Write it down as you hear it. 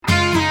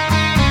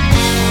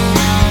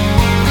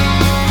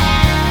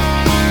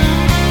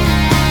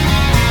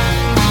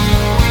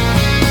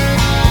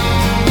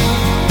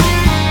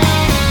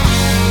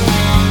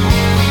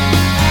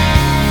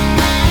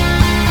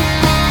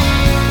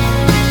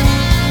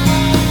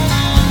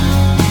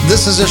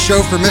This is a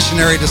show for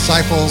missionary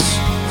disciples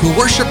who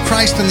worship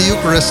Christ in the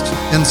Eucharist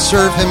and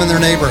serve Him and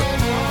their neighbor,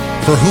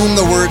 for whom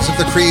the words of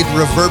the Creed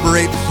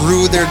reverberate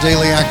through their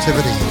daily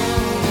activity.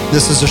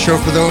 This is a show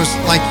for those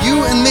like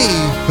you and me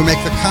who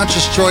make the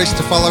conscious choice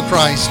to follow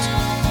Christ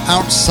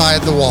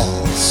outside the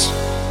walls.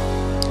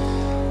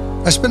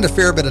 I spend a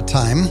fair bit of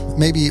time,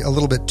 maybe a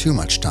little bit too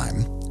much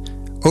time,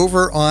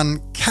 over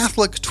on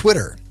Catholic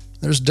Twitter.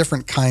 There's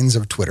different kinds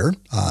of Twitter.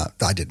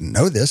 I didn't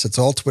know this. It's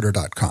all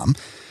twitter.com.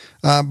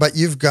 But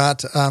you've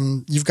got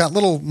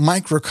little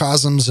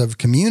microcosms of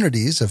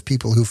communities of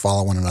people who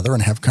follow one another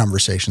and have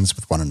conversations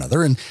with one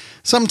another. And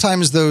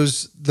sometimes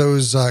those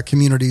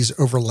communities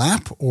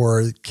overlap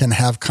or can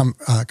have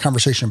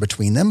conversation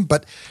between them.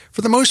 But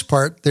for the most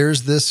part,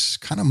 there's this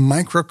kind of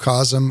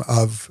microcosm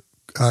of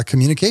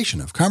communication,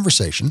 of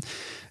conversation.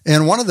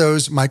 And one of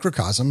those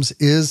microcosms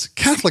is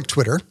Catholic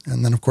Twitter.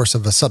 And then, of course,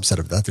 of a subset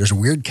of that, there's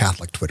weird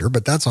Catholic Twitter,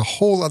 but that's a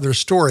whole other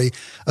story.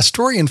 A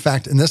story, in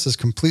fact, and this is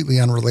completely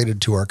unrelated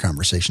to our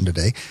conversation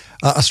today,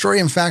 a story,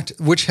 in fact,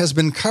 which has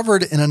been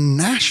covered in a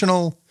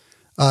national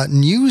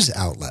news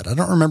outlet. I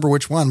don't remember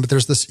which one, but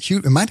there's this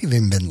huge, it might have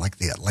even been like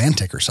The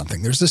Atlantic or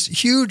something. There's this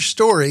huge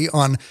story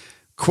on,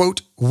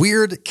 quote,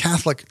 weird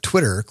Catholic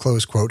Twitter,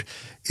 close quote.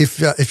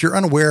 If you're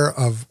unaware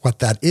of what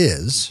that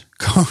is,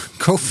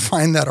 go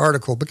find that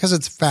article because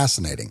it's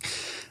fascinating.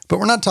 But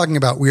we're not talking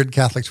about weird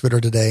Catholic Twitter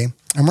today,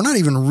 and we're not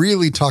even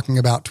really talking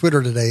about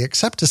Twitter today,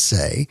 except to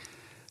say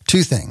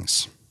two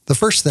things. The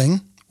first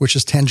thing, which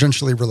is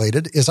tangentially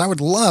related, is I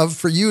would love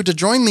for you to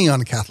join me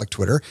on Catholic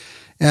Twitter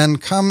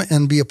and come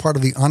and be a part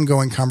of the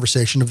ongoing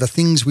conversation of the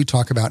things we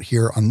talk about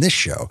here on this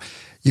show.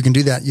 You can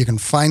do that. You can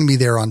find me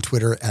there on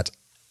Twitter at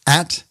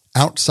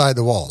Outside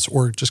the Walls,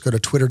 or just go to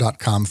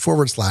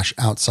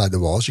twitter.com/outside the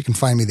walls. You can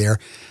find me there.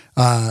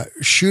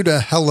 Shoot a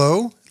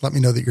hello. Let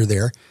me know that you're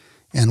there,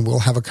 and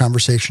we'll have a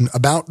conversation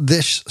about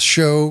this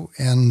show,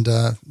 and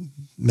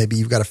maybe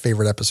you've got a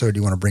favorite episode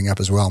you want to bring up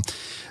as well.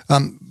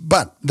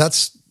 But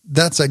that's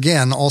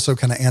again, also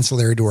kind of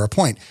ancillary to our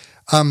point.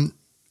 On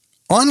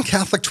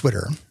Catholic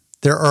Twitter,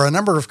 there are a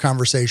number of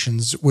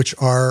conversations which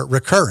are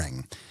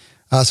recurring.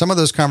 Some of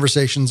those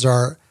conversations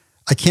are,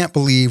 I can't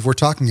believe we're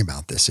talking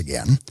about this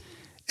again.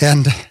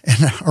 And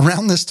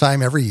around this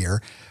time every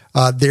year,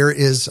 there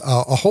is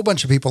a whole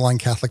bunch of people on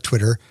Catholic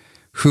Twitter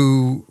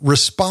who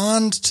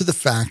respond to the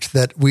fact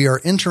that we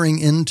are entering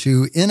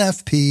into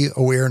NFP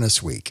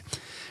Awareness Week.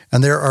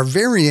 And there are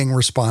varying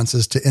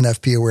responses to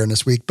NFP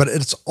Awareness Week, but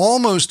it's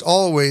almost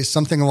always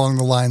something along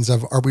the lines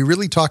of, are we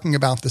really talking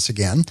about this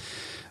again?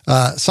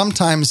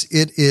 Sometimes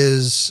it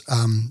is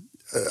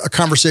a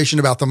conversation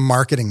about the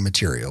marketing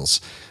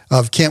materials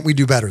of, can't we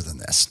do better than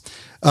this?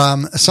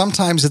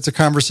 Sometimes it's a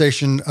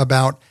conversation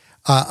about,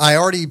 I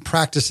already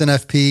practice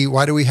NFP.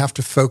 Why do we have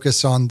to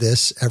focus on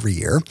this every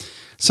year?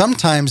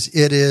 Sometimes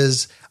it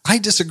is, I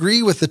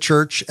disagree with the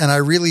church and I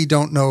really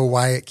don't know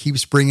why it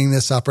keeps bringing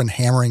this up and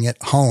hammering it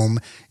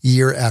home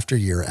year after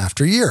year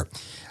after year.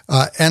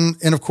 And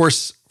of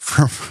course,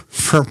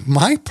 for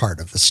my part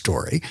of the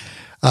story,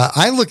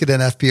 I look at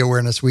NFP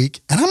Awareness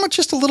Week and I'm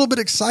just a little bit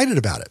excited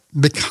about it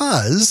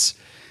because,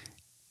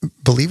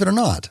 believe it or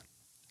not,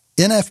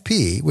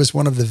 NFP was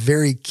one of the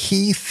very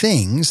key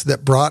things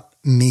that brought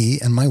me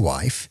and my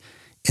wife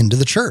into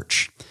the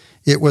church.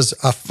 It was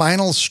a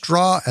final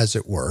straw, as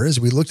it were,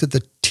 as we looked at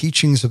the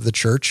teachings of the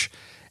church,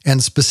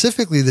 and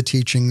specifically the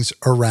teachings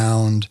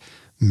around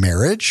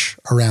marriage,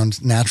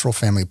 around natural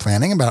family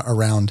planning,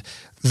 around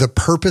the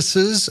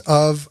purposes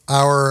of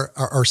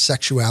our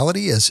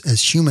sexuality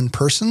as human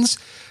persons,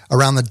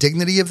 around the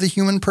dignity of the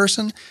human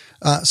person.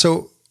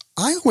 So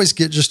I always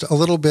get just a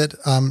little bit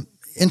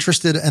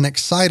interested and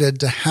excited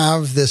to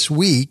have this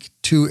week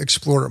to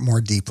explore it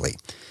more deeply.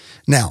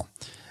 Now,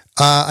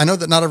 I know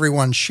that not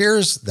everyone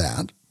shares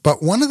that,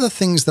 but one of the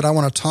things that I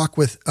want to talk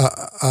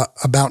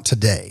about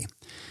today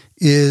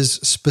is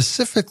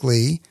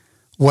specifically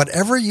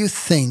whatever you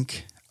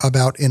think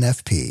about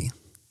NFP,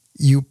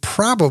 you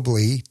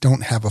probably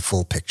don't have a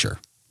full picture.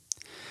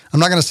 I'm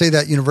not going to say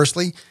that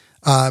universally.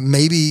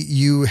 Maybe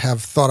you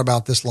have thought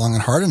about this long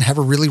and hard and have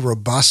a really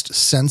robust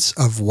sense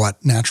of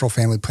what natural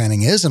family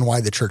planning is and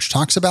why the church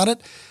talks about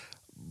it.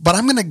 But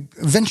I'm going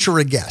to venture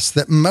a guess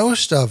that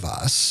most of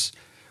us,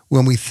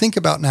 when we think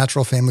about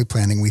natural family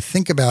planning, we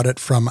think about it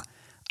from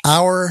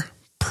our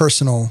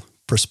personal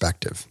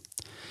perspective.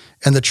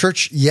 And the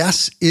church,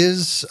 yes,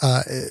 is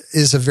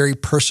a very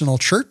personal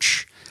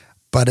church,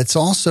 but it's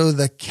also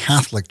the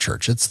Catholic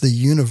Church. It's the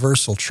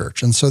universal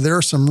church. And so there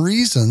are some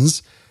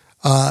reasons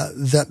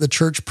that the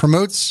church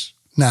promotes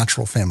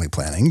natural family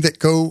planning that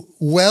go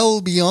well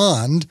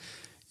beyond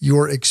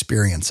your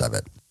experience of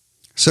it.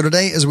 So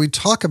today, as we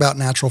talk about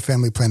natural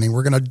family planning,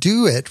 we're going to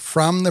do it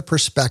from the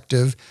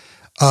perspective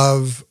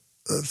of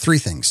three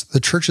things. The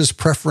church's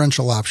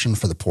preferential option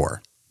for the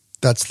poor.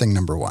 That's thing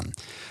number one.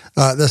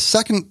 The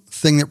second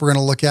thing that we're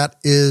going to look at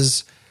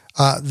is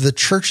the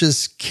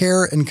church's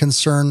care and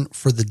concern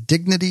for the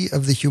dignity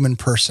of the human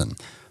person,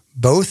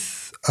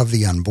 both of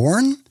the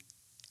unborn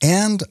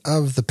and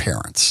of the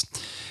parents.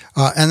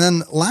 And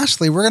then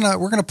lastly, we're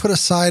gonna put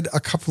aside a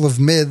couple of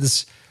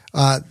myths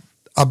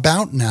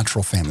about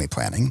natural family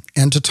planning.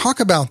 And to talk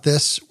about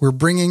this, we're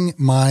bringing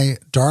my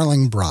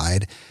darling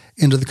bride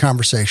into the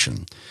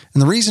conversation.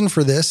 And the reason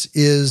for this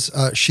is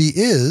she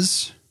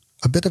is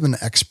a bit of an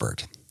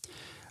expert.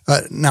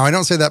 Now, I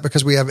don't say that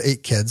because we have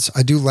 8 kids.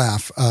 I do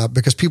laugh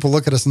because people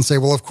look at us and say,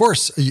 well, of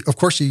course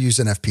you use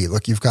NFP.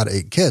 Look, you've got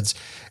 8 kids.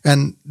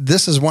 And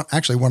this is one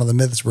of the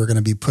myths we're going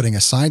to be putting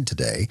aside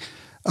today.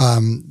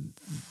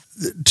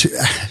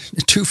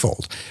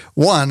 Twofold.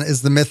 One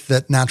is the myth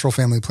that natural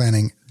family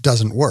planning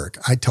doesn't work.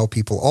 I tell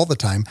people all the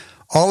time,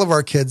 all of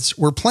our kids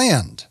were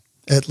planned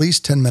at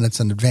least 10 minutes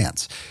in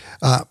advance.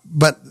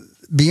 But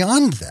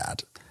beyond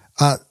that,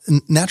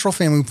 natural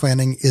family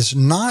planning is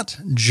not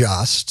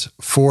just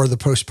for the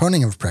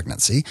postponing of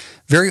pregnancy.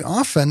 Very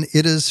often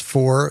it is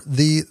for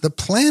the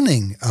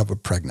planning of a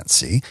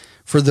pregnancy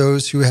for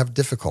those who have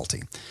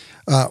difficulty.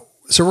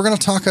 So we're going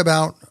to talk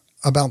about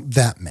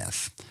that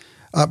myth.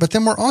 But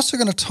then we're also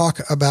going to talk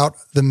about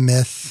the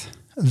myth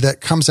that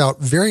comes out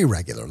very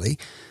regularly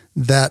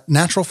that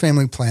natural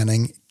family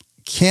planning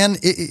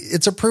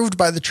it's approved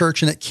by the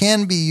church and it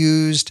can be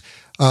used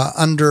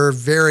under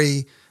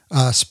very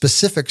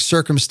specific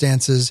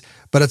circumstances,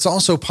 but it's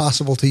also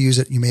possible to use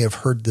it. You may have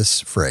heard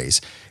this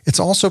phrase. It's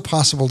also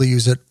possible to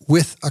use it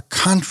with a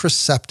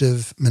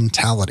contraceptive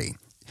mentality.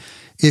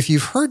 If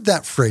you've heard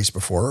that phrase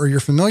before, or you're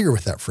familiar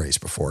with that phrase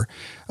before,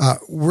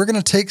 we're going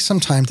to take some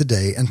time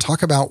today and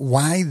talk about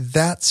why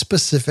that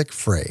specific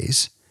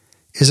phrase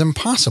is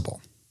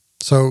impossible.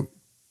 So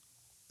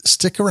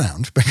stick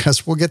around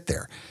because we'll get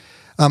there.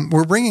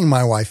 We're bringing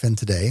my wife in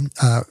today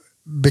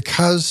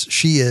because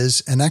she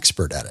is an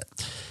expert at it.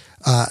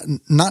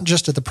 Not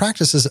just at the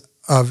practices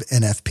of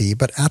NFP,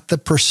 but at the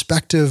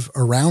perspective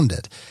around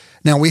it.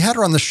 Now, we had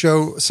her on the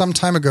show some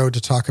time ago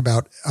to talk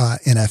about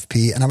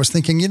NFP, and I was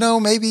thinking,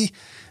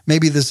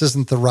 maybe this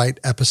isn't the right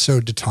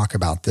episode to talk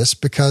about this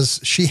because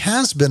she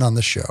has been on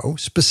the show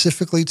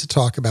specifically to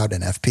talk about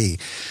NFP.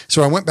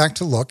 So I went back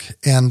to look,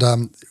 and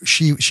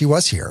she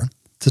was here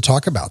to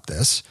talk about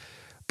this,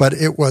 but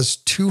it was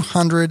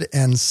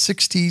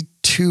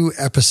 262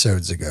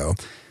 episodes ago.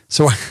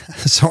 So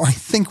I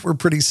think we're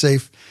pretty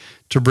safe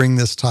to bring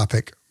this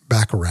topic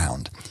back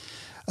around.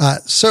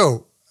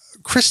 So,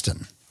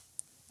 Kristin,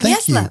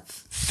 thank you. Love.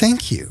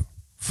 Thank you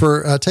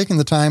for taking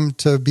the time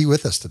to be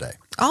with us today.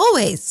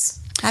 Always.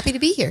 Happy to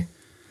be here.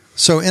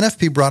 So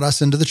NFP brought us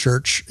into the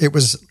church. It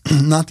was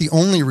not the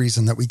only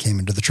reason that we came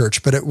into the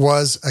church, but it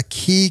was a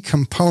key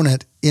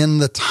component in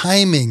the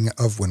timing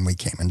of when we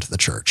came into the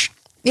church.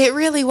 It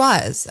really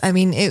was. I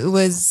mean, it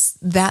was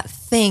that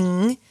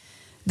thing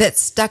that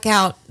stuck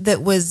out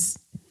that was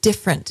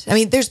different. I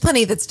mean, there's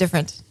plenty that's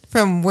different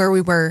from where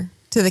we were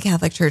to the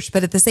Catholic Church,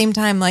 but at the same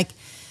time, like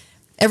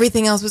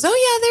everything else was, oh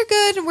yeah, they're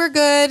good and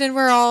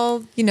we're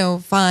all,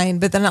 fine.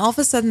 But then all of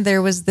a sudden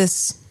there was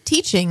this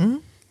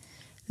teaching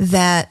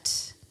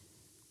that,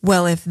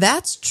 well, if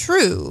that's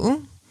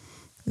true,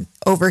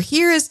 over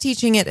here is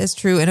teaching it as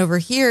true and over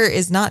here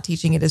is not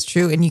teaching it as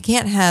true. And you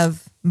can't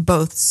have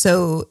both.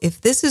 So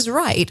if this is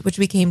right, which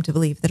we came to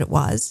believe that it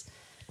was,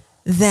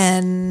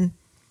 then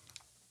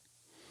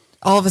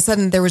all of a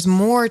sudden there was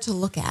more to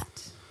look at.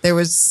 There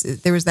was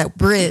that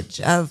bridge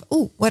of,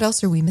 what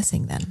else are we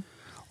missing then?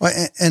 Well,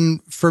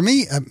 and for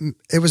me,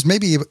 it was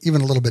maybe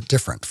even a little bit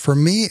different. For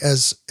me,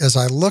 as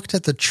I looked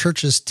at the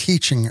church's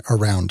teaching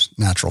around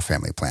natural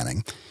family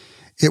planning,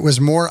 it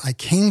was more, I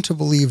came to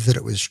believe that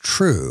it was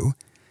true.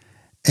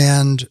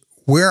 And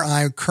where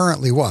I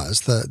currently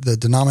was, the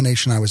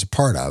denomination I was a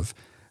part of,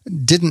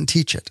 didn't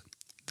teach it.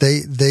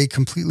 They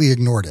completely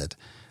ignored it.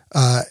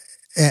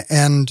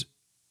 And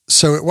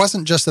so it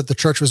wasn't just that the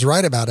church was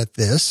right about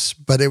this,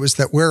 but it was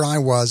that where I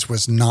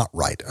was not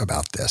right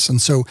about this.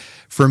 And so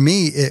for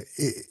me,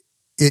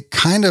 it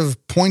kind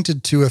of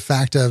pointed to a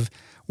fact of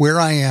where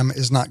I am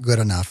is not good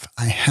enough.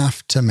 I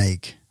have to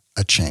make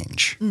a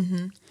change.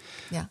 Mm-hmm.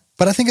 Yeah.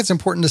 But I think it's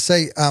important to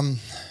say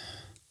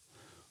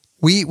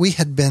we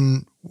had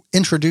been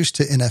introduced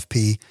to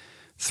NFP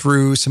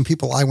through some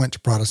people I went to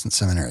Protestant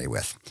seminary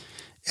with.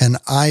 And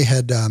I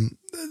had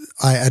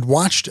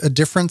watched a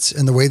difference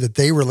in the way that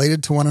they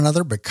related to one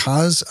another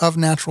because of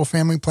natural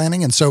family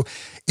planning. And so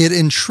it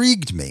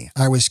intrigued me.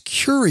 I was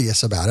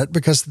curious about it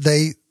because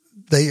they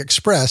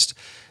expressed,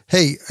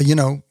 hey,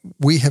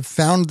 we have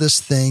found this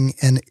thing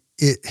and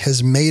it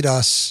has made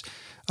us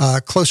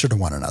closer to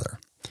one another.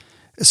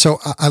 So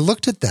I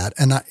looked at that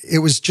and it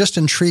was just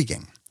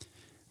intriguing.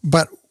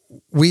 But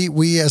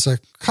we as a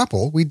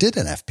couple, we did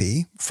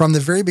NFP from the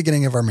very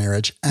beginning of our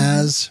marriage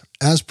as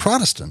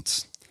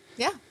Protestants.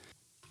 Yeah.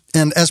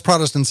 And as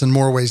Protestants in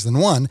more ways than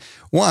one,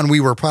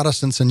 we were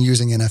Protestants in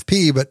using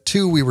NFP, but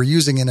 2, we were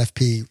using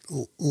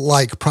NFP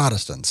like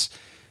Protestants.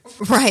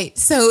 Right.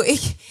 So,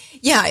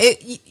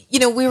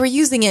 we were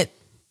using it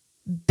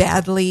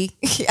badly.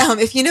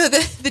 If you know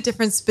the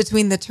difference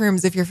between the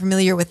terms, if you're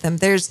familiar with them,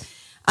 there's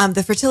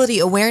the fertility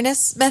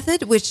awareness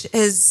method, which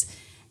is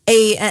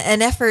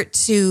an effort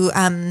to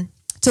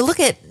to look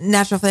at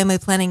natural family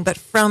planning, but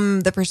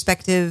from the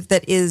perspective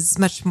that is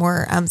much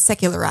more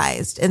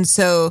secularized. And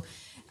so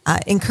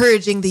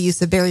encouraging the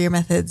use of barrier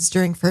methods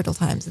during fertile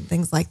times and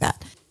things like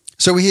that.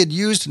 So we had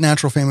used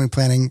natural family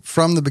planning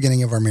from the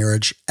beginning of our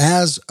marriage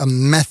as a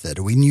method.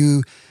 We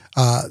knew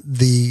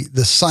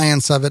the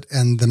science of it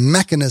and the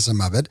mechanism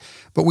of it,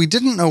 but we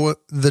didn't know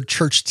the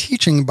church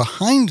teaching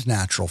behind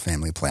natural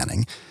family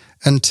planning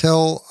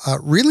until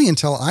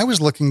I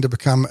was looking to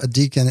become a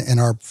deacon in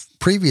our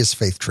previous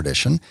faith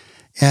tradition,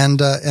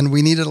 and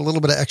we needed a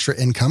little bit of extra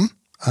income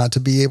to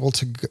be able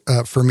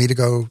to for me to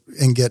go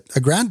and get a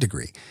grad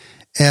degree.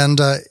 And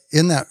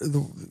in that,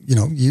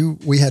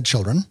 we had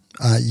children.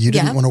 You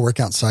didn't want to work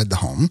outside the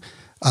home.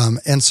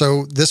 And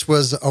so this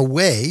was a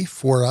way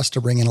for us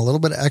to bring in a little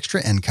bit of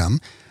extra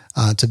income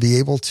to be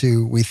able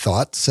to, we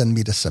thought, send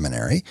me to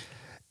seminary.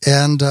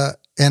 And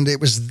it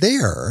was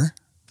there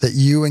that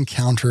you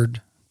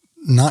encountered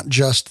not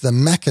just the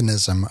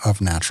mechanism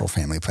of natural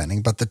family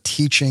planning, but the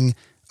teaching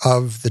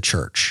of the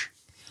church.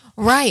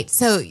 Right.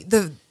 So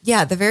the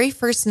very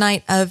first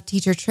night of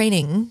teacher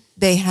training,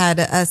 they had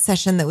a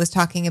session that was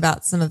talking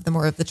about some of the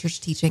more of the church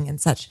teaching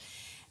and such.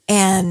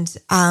 And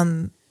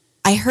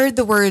I heard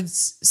the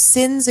words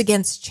sins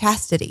against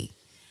chastity.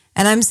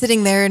 And I'm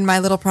sitting there in my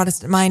little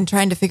Protestant mind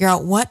trying to figure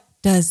out, what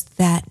does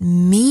that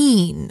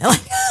mean?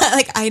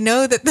 Like I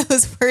know that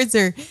those words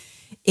are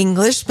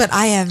English, but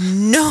I have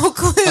no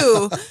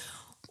clue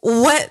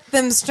what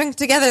them strung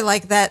together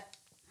like that.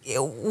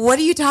 What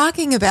are you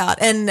talking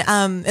about? And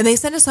they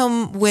sent us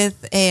home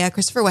with a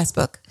Christopher West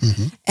book.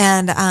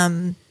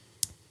 Mm-hmm.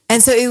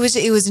 And so it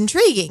was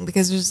intriguing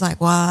because it was just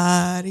like,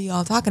 what are you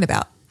all talking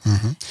about?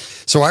 Mm-hmm.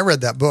 So I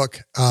read that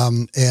book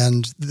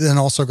and then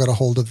also got a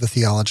hold of the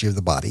Theology of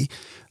the Body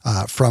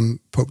from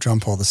Pope John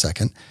Paul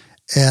II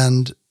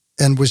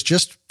and was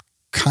just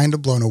kind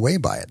of blown away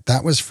by it.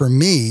 That was for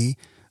me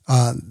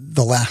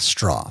the last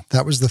straw.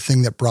 That was the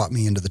thing that brought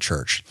me into the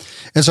church.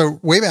 And so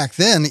way back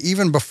then,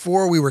 even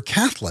before we were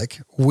Catholic,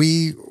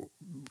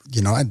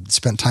 I'd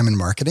spent time in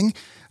marketing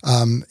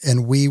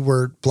and we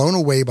were blown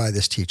away by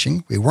this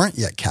teaching. We weren't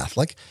yet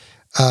Catholic,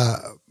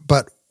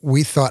 but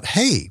we thought,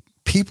 hey,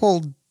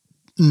 people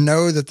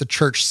know that the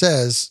church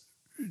says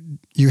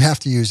you have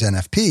to use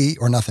NFP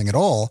or nothing at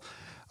all,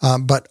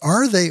 but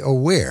are they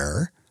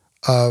aware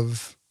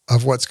of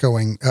what's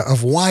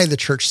of why the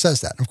church says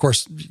that? And of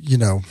course,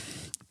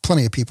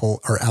 plenty of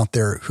people are out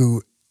there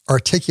who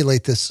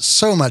articulate this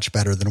so much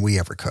better than we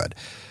ever could.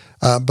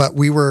 But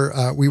we were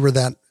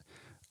that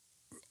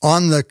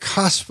on the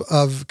cusp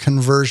of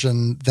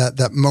conversion,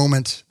 that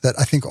moment that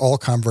I think all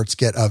converts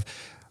get of,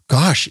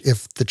 gosh,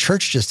 if the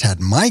church just had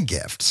my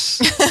gifts,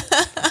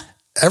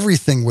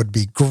 everything would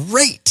be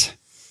great.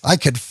 I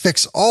could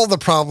fix all the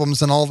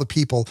problems and all the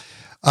people.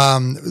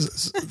 And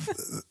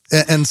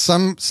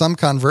some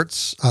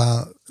converts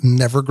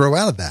never grow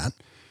out of that.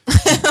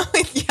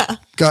 Yeah.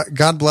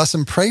 God bless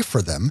them, pray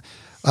for them.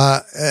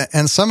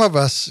 And some of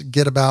us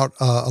get about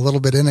a little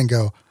bit in and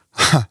go,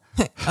 huh,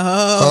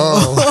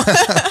 oh.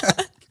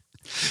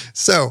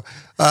 So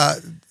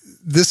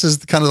this is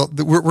kind of,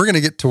 we're going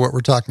to get to what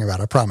we're talking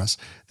about, I promise.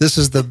 This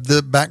is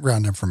the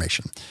background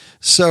information.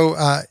 So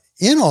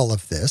in all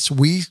of this,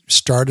 we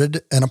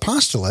started an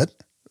apostolate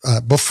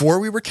before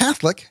we were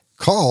Catholic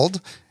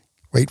called,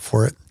 wait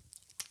for it,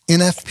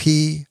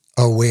 NFP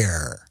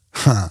Aware.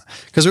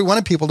 Because we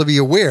wanted people to be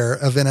aware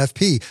of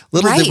NFP.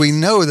 Little did we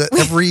know that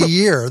every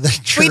year the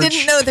church... We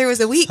didn't know there was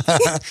a week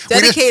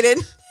dedicated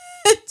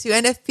to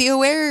NFP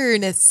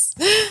awareness.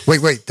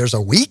 Wait, there's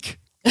a week?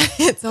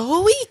 It's a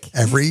whole week.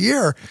 Every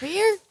year.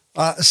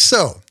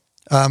 So,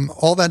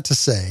 all that to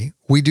say,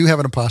 we do have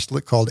an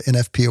apostolate called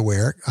NFP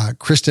Aware.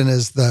 Kristin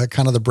is the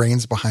kind of the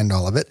brains behind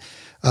all of it,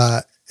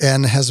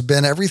 and has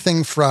been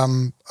everything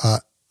from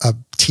a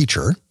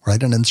teacher,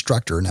 right, an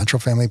instructor, natural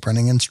family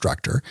planning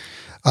instructor.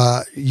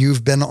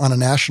 You've been on a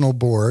national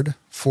board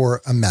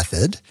for a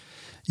method.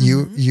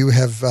 You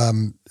have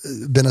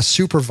been a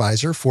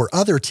supervisor for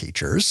other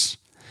teachers.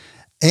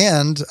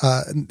 And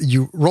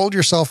you rolled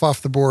yourself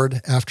off the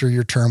board after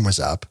your term was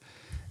up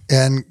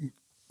and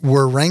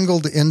were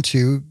wrangled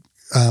into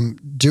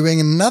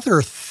doing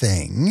another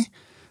thing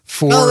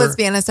for... Oh, let's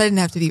be honest. I didn't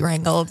have to be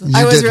wrangled.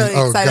 I was really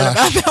excited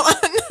about that one.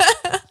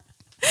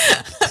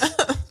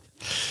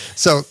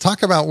 So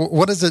talk about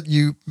what is it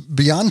you,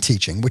 beyond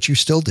teaching, which you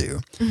still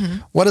do,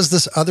 what is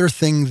this other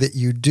thing that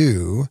you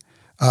do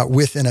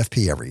with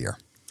NFP every year?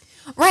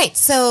 Right.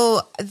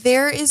 So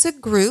there is a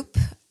group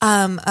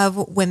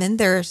of women,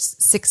 there's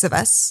 6 of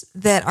us,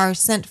 that are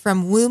sent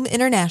from Womb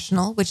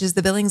International, which is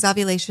the Billings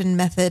Ovulation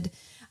Method,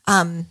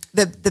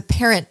 the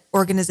parent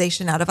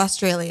organization out of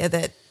Australia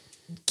that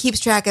keeps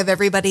track of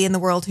everybody in the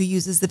world who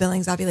uses the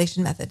Billings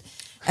Ovulation Method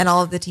and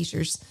all of the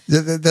teachers.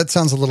 That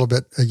sounds a little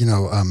bit,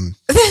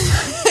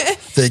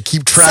 they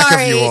keep track of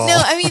you all. No,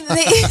 I mean,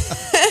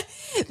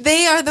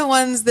 they are the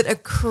ones that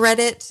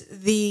accredit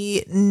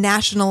the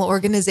national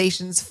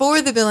organizations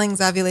for the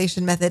Billings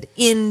Ovulation Method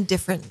in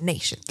different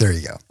nations. There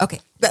you go. Okay.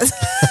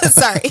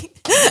 Sorry.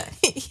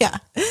 Yeah.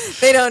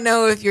 They don't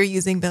know if you're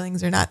using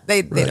Billings or not.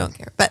 They don't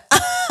care. But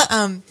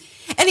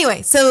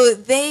Anyway, so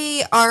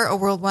they are a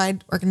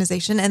worldwide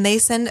organization, and they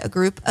send a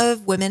group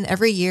of women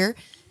every year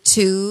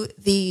to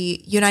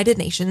the United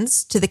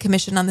Nations, to the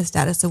Commission on the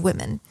Status of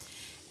Women.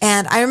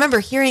 And I remember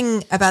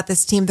hearing about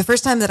this team the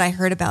first time that I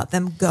heard about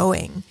them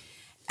going.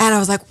 And I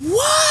was like,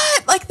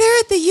 what? Like, they're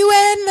at the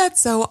UN?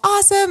 That's so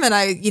awesome. And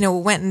I,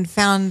 went and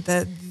found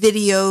the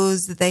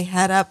videos that they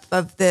had up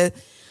of their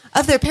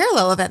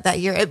parallel event that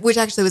year, which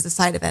actually was a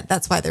side event.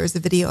 That's why there was a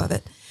video of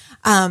it.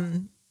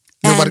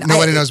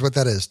 Nobody knows what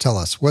that is. Tell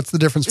us. What's the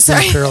difference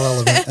between a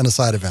parallel event and a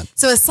side event?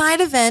 So a side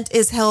event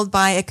is held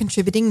by a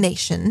contributing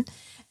nation,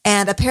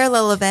 and a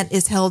parallel event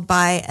is held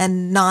by a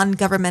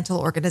non-governmental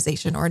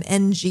organization, or an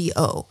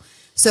NGO.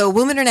 So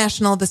Womb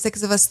International, the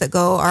 6 of us that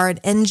go, are an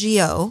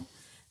NGO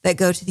that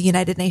go to the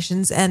United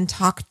Nations and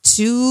talk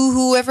to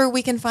whoever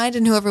we can find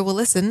and whoever will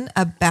listen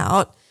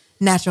about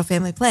natural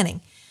family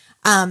planning.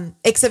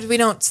 Except we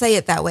don't say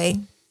it that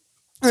way,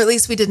 or at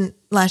least we didn't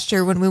last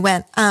year when we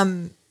went.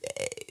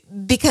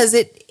 Because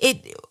we'll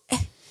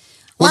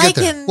get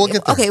there.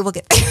 Okay, we'll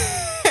get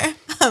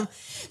there.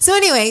 So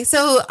anyway,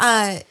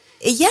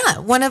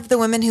 one of the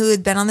women who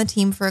had been on the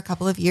team for a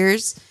couple of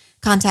years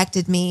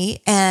contacted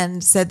me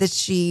and said that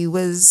she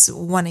was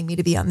wanting me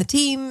to be on the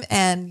team,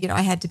 and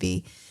I had to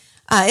be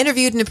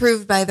interviewed and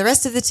approved by the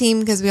rest of the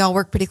team because we all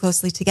work pretty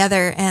closely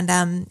together,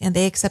 and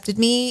they accepted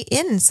me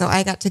in. So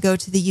I got to go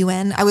to the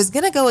UN. I was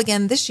going to go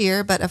again this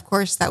year, but of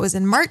course that was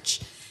in March.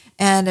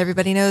 And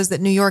everybody knows that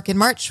New York in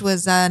March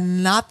was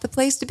not the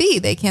place to be.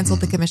 They canceled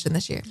the commission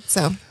this year.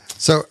 So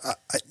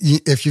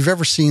if you've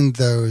ever seen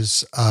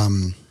those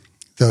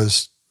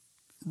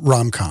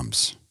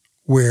rom-coms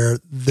where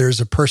there's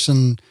a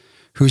person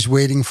who's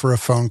waiting for a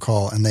phone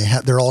call and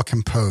they're all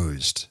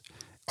composed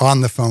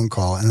on the phone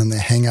call, and then they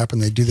hang up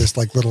and they do this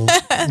like little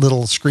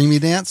screamy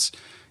dance.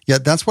 Yeah,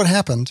 that's what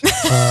happened.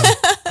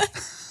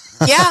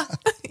 Yeah.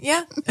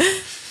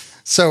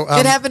 So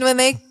it happened when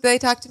they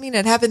talked to me, and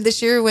it happened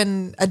this year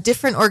when a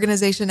different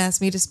organization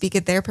asked me to speak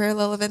at their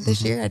parallel event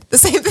this year. I did the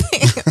same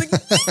thing.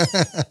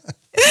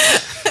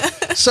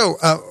 So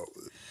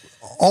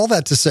all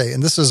that to say,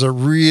 and this is a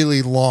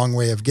really long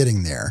way of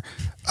getting there,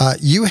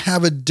 you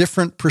have a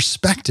different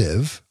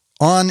perspective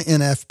on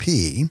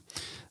NFP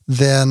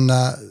than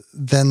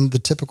the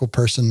typical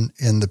person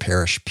in the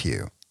parish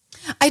pew.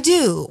 I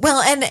do.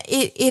 Well, and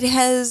it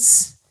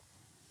has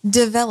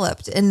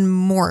developed and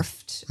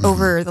morphed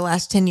over the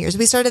last 10 years.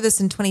 We started this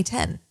in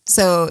 2010.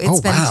 So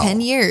it's been 10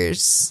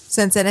 years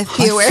since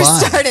NFP Aware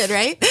started,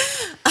 right?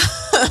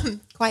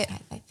 Quiet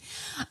high five.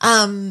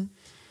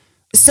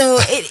 So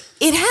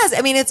it has,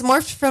 it's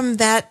morphed from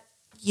that,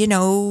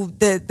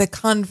 the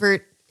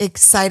convert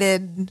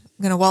excited, I'm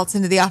going to waltz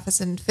into the office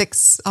and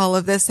fix all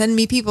of this, send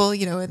me people,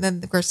 and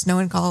then of course no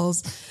one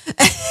calls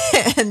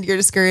and you're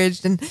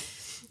discouraged. And,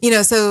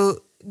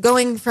 so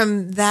going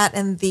from that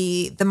and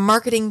the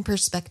marketing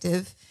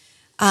perspective,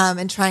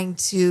 and trying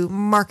to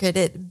market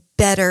it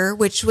better,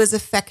 which was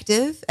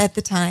effective at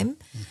the time.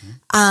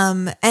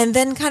 And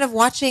then kind of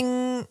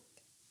watching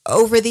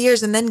over the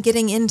years and then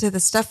getting into the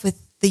stuff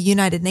with the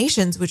United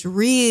Nations, which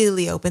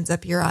really opens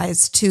up your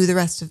eyes to the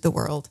rest of the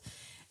world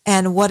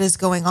and what is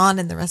going on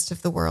in the rest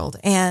of the world,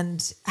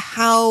 and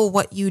how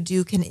what you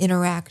do can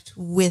interact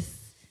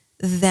with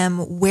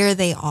them where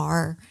they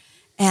are,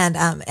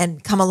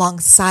 and come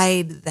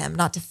alongside them,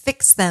 not to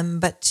fix them,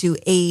 but to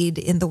aid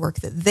in the work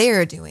that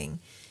they're doing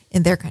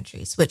in their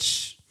countries,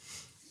 which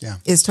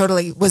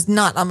was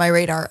not on my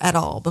radar at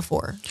all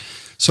before.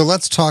 So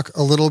let's talk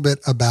a little bit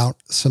about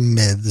some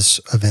myths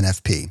of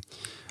NFP.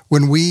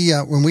 When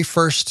we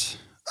first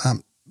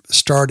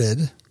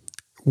started,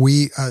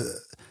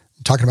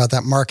 talking about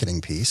that marketing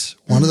piece,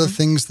 one of the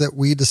things that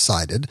we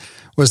decided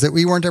was that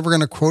we weren't ever going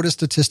to quote a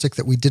statistic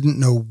that we didn't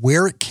know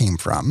where it came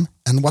from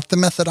and what the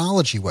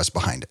methodology was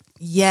behind it.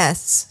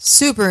 Yes,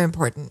 super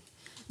important.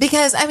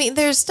 Because,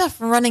 there's stuff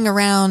running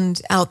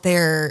around out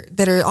there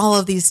that are all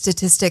of these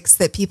statistics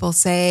that people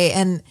say.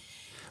 And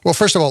well,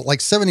 first of all, like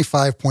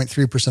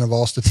 75.3% of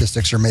all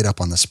statistics are made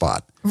up on the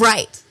spot.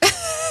 Right.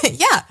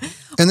 Yeah.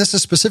 And this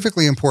is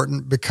specifically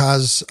important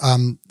because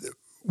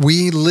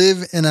we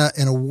live in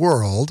a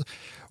world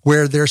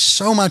where there's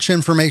so much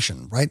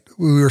information, right?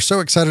 We were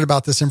so excited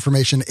about this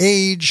information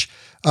age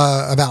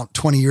about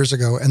 20 years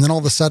ago. And then all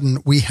of a sudden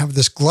we have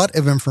this glut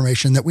of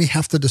information that we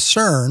have to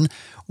discern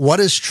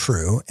what is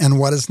true and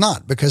what is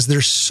not, because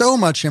there's so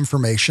much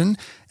information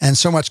and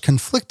so much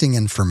conflicting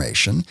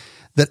information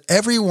that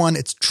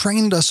it's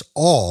trained us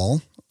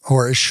all,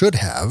 or it should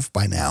have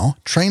by now,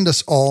 trained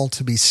us all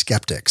to be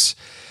skeptics.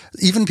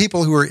 Even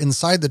people who are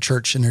inside the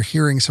church and are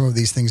hearing some of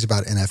these things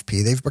about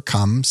NFP, they've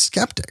become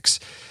skeptics.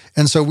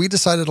 And so we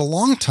decided a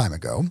long time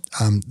ago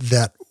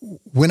that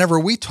whenever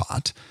we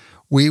taught,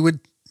 we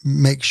would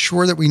make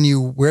sure that we knew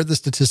where the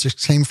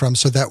statistics came from,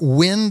 so that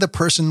when the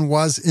person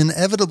was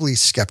inevitably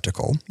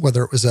skeptical,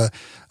 whether it was a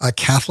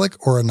Catholic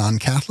or a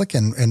non-Catholic,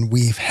 and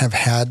we have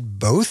had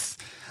both.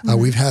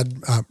 We've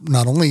had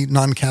not only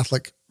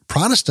non-Catholic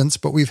Protestants,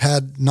 but we've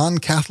had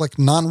non-Catholic,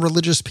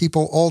 non-religious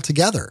people all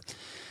together.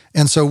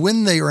 And so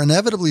when they are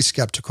inevitably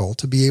skeptical,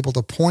 to be able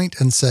to point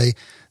and say,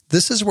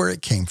 this is where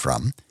it came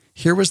from.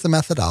 Here was the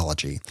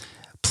methodology.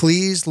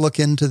 Please look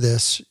into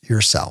this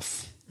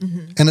yourself.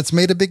 Mm-hmm. And it's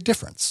made a big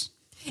difference.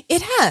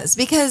 It has,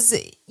 because,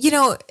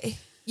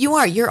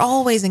 you're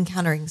always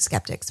encountering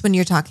skeptics when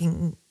you're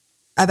talking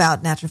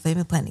about natural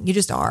family planning. You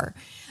just are,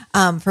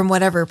 from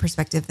whatever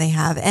perspective they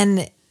have.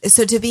 And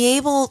so to be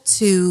able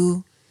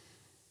to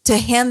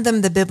hand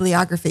them the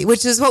bibliography,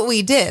 which is what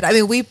we did. I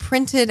mean, we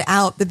printed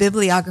out the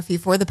bibliography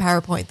for the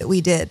PowerPoint that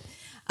we did,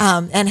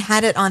 and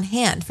had it on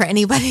hand for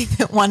anybody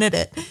that wanted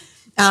it,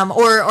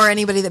 or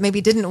anybody that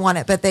maybe didn't want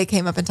it, but they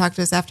came up and talked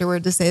to us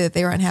afterward to say that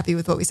they were unhappy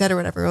with what we said or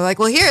whatever. We're like,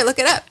 well, here, look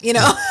it up,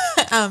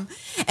 and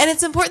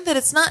it's important that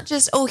it's not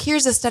just, oh,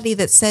 here's a study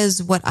that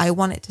says what I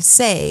want it to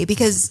say,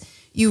 because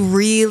you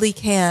really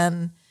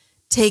can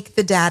take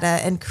the data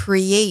and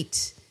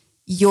create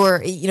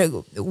your,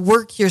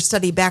 work your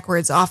study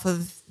backwards off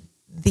of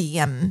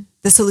the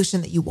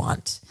solution that you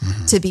want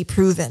to be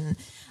proven.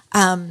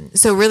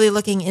 So really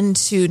looking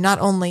into not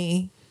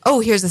only, oh,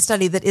 here's a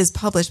study that is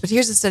published, but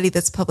here's a study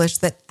that's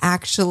published that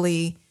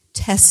actually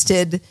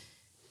tested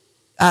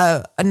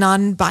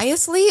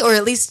non-biasly, or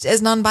at least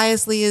as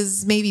non-biasly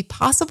as maybe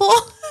possible,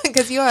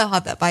 because you all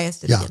have that bias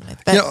to begin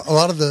with. But, a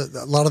lot of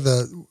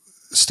the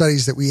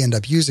studies that we end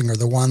up using are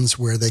the ones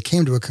where they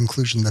came to a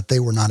conclusion that they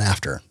were not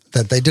after,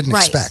 that they didn't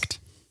expect.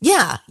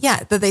 Yeah,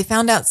 that they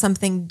found out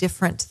something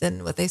different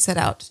than what they set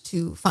out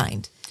to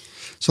find.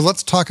 So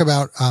let's talk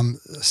about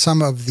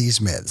some of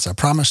these myths. I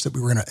promised that we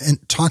were going to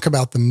talk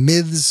about the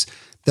myths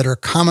that are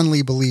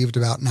commonly believed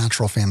about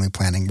natural family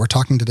planning. We're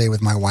talking today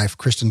with my wife,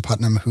 Kristin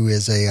Putnam, who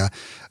is a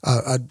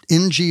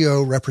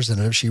NGO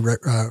representative. She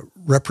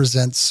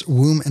represents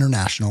Womb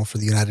International for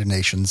the United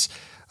Nations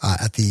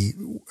at the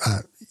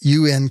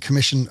UN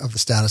Commission of the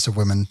Status of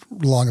Women,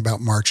 along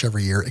about March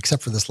every year,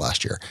 except for this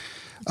last year.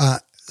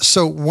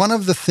 So one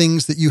of the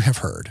things that you have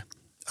heard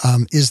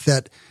is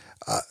that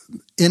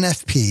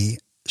NFP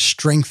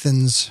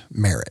strengthens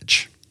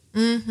marriage.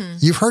 Mm-hmm.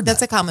 You've heard that.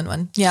 That's a common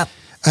one. Yeah.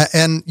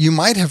 And you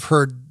might have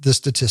heard the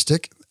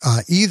statistic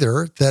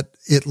either that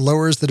it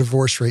lowers the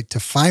divorce rate to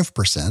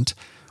 5%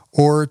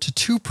 or to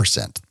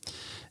 2%.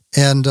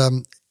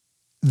 And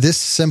this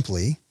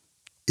simply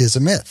is a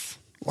myth.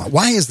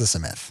 Why is this a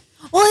myth?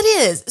 Well, it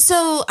is.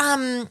 So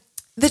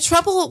the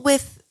trouble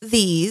with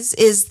these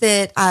is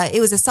that it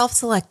was a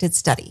self-selected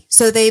study.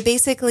 So they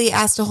basically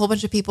asked a whole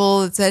bunch of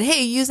people that said,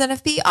 hey, use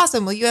NFP.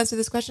 Awesome. Will you answer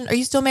this question? Are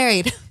you still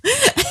married?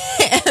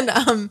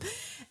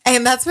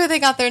 and that's where they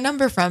got their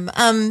number from.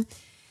 And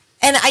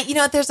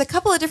there's a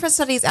couple of different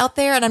studies out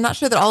there, and I'm not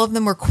sure that all of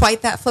them were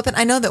quite that flippant.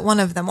 I know that one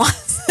of them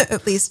was,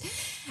 at least.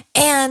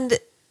 And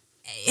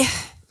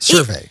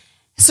Survey.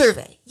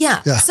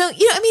 Yeah. So,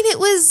 it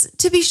was,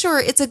 to be sure,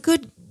 it's a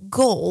good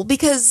goal,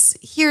 because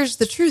here's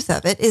the truth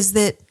of it, is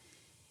that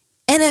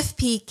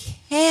NFP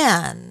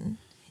can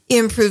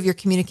improve your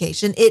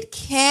communication. It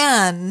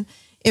can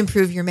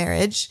improve your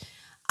marriage.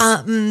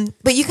 But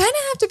you kind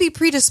of have to be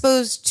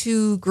predisposed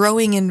to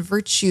growing in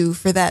virtue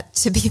for that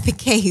to be the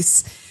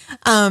case.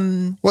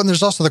 And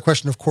there's also the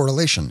question of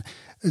correlation.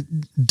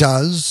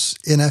 Does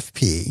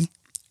NFP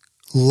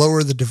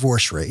lower the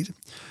divorce rate,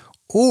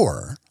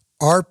 or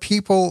are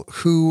people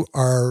who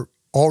are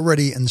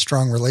already in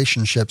strong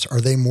relationships,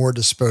 are they more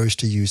disposed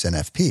to use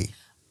NFP?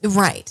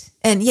 Right.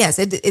 And yes,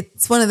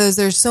 it's one of those,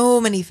 there's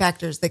so many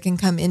factors that can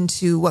come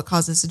into what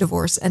causes a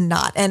divorce and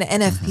not. And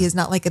NFP is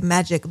not like a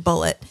magic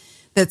bullet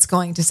that's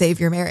going to save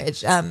your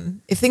marriage.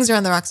 If things are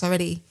on the rocks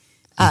already,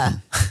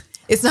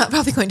 it's not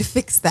probably going to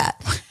fix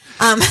that.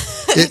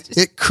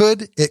 It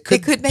could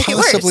make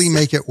possibly it worse.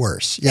 Make it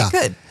worse. Yeah. It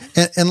could.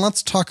 And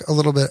let's talk a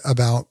little bit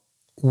about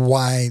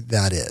why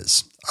that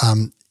is.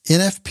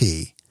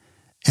 NFP,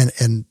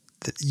 and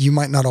you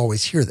might not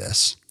always hear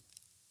this,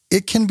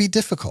 it can be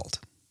difficult.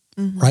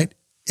 Mm-hmm. Right?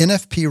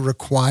 NFP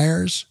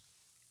requires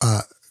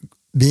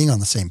being on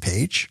the same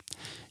page.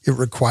 It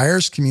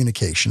requires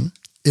communication.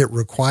 It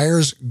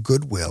requires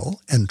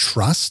goodwill and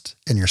trust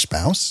in your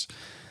spouse.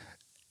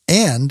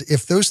 And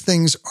if those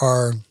things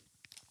are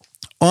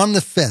on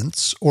the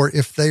fence, or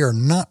if they are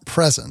not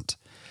present,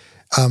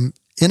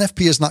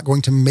 NFP is not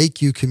going to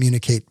make you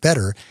communicate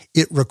better.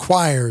 It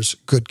requires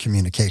good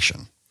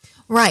communication.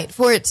 Right,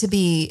 for it to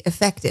be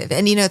effective.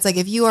 And, it's like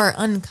if you are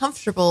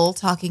uncomfortable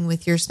talking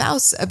with your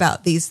spouse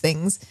about these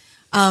things,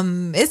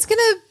 it's going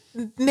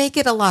to make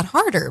it a lot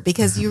harder,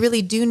 because you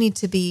really do need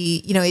to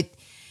be,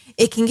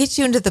 it can get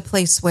you into the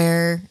place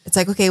where it's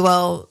like, okay,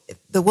 well,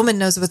 the woman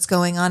knows what's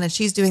going on, and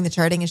she's doing the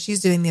charting, and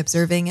she's doing the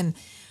observing and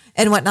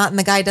whatnot, and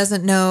the guy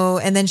doesn't know,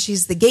 and then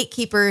she's the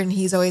gatekeeper, and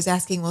he's always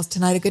asking, well, is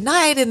tonight a good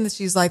night? And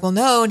she's like, well,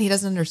 no, and he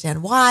doesn't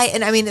understand why.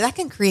 And that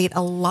can create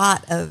a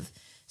lot of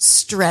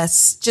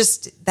stress,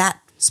 just that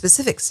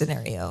specific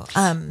scenario.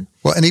 And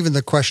even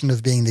the question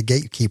of being the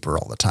gatekeeper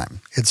all the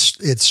time,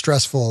 it's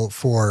stressful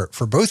for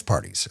both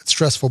parties. It's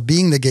stressful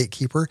being the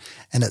gatekeeper,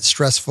 and it's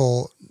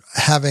stressful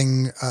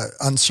having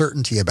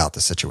uncertainty about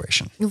the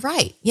situation.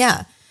 Right.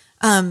 Yeah.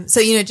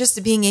 So,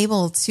 just being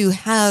able to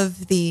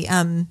have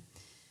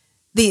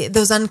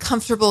those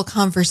uncomfortable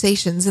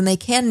conversations, and they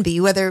can be,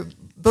 whether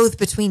both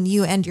between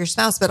you and your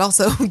spouse, but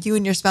also you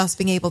and your spouse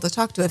being able to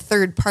talk to a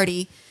third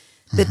party,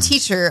 the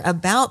teacher,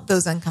 about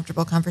those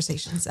uncomfortable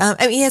conversations.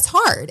 I mean, it's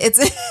hard.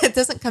 It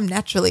doesn't come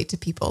naturally to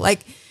people.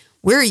 Like,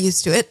 we're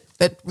used to it,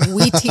 but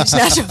we teach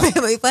natural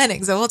family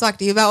planning, so we'll talk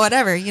to you about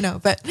whatever,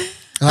 But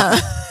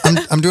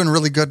I'm doing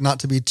really good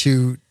not to be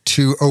too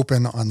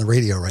open on the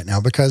radio right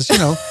now because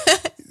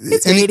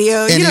it's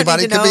radio.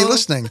 Anybody could be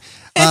listening.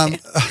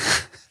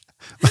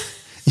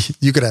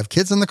 You could have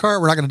kids in the car.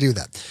 We're not going to do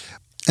that.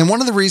 And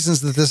one of the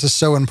reasons that this is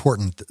so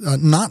important,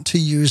 not to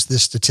use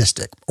this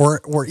statistic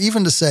or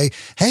even to say,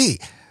 hey,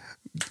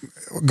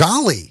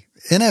 golly,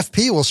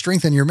 NFP will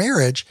strengthen your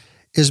marriage,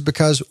 is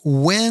because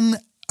when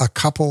a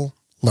couple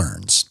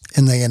learns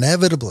and they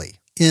inevitably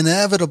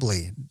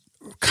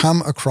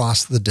come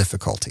across the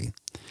difficulty,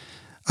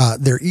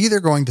 they're either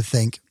going to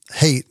think,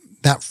 hey,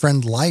 that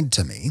friend lied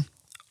to me,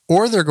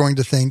 or they're going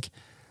to think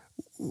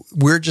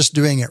we're just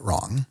doing it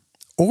wrong,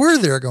 or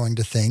they're going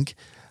to think,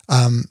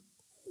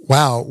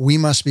 wow, we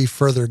must be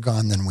further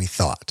gone than we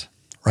thought,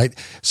 right?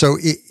 So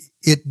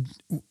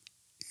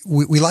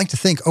we like to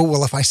think, oh,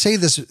 well, if I say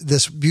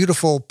this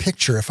beautiful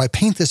picture, if I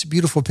paint this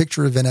beautiful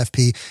picture of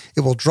NFP,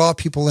 it will draw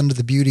people into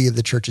the beauty of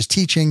the church's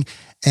teaching,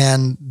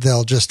 and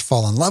they'll just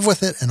fall in love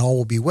with it, and all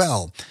will be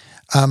well.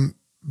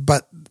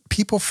 But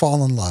people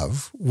fall in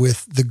love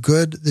with the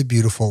good, the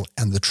beautiful,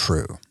 and the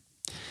true.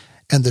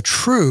 And the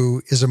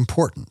true is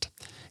important.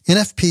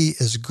 NFP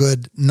is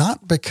good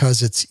not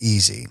because it's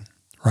easy,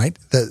 right?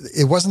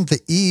 It wasn't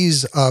the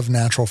ease of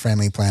natural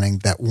family planning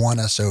that won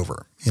us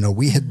over.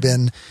 We had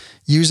been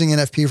using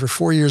NFP for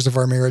 4 years of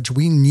our marriage.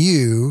 We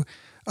knew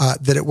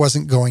that it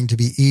wasn't going to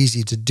be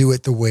easy to do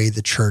it the way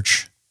the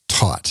church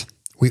taught.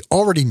 We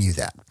already knew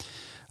that.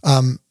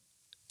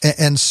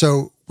 And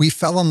so we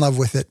fell in love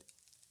with it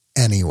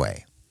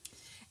anyway.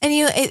 And,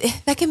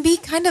 that can be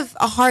kind of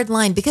a hard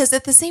line because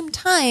at the same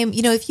time,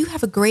 if you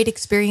have a great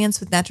experience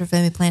with natural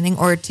family planning,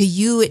 or to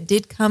you, it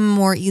did come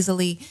more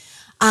easily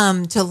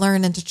to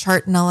learn and to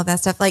chart and all of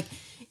that stuff, like,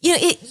 you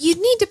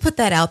need to put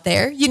that out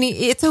there.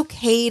 It's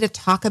okay to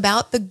talk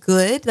about the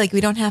good. Like,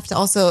 we don't have to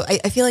also,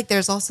 I feel like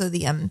there's also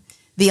the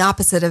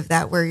opposite of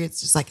that, where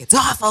it's just like, it's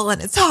awful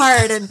and it's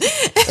hard and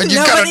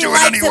nobody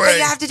likes it, but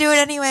you have to do it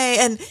anyway.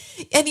 And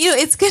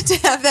it's good to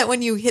have that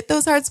when you hit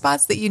those hard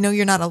spots, that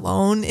you're not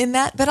alone in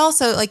that. But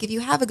also, like, if you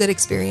have a good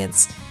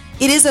experience,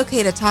 it is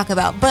okay to talk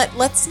about. But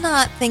let's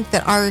not think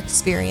that our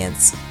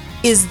experience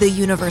is the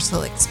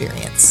universal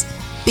experience,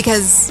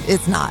 because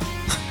it's not.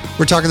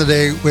 We're talking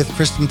today with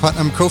Kristin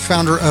Putnam,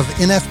 co-founder of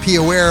NFP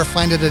Aware.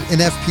 Find it at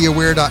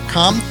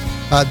nfpaware.com.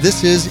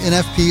 This is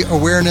NFP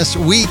Awareness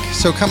Week,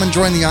 so come and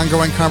join the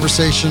ongoing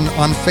conversation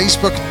on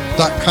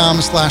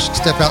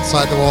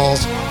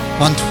Facebook.com/StepOutsideTheWalls.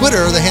 On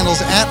Twitter, the handle's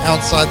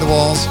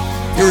 @OutsideTheWalls.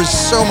 There is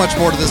so much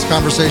more to this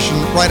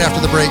conversation right after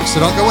the break, so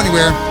don't go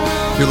anywhere.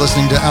 You're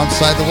listening to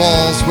Outside the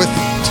Walls with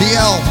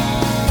TL.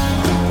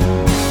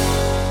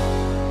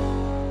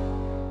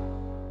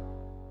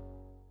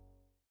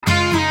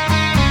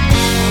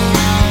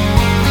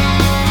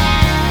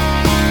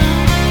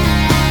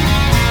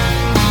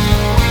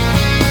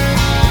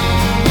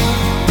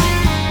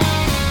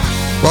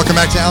 Welcome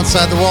back to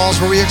Outside the Walls,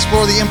 where we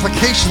explore the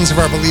implications of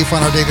our belief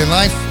on our daily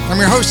life. I'm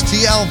your host,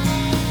 TL,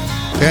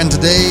 and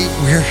today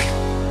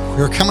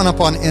we're coming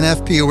up on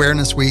NFP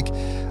Awareness Week.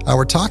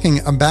 We're talking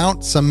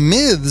about some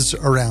myths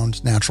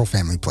around natural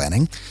family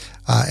planning,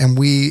 and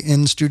we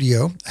in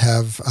studio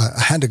have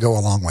had to go a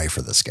long way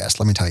for this guest,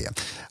 let me tell you.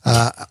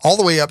 All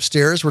the way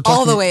upstairs.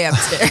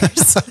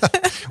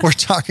 We're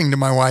talking to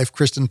my wife,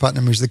 Kristin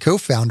Putnam, who's the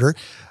co-founder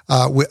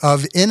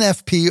of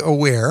NFP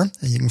Aware.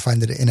 You can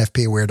find it at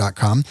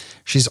nfpaware.com.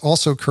 She's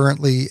also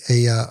currently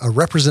a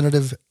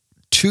representative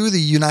to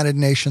the United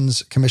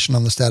Nations Commission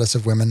on the Status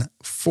of Women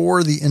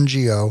for the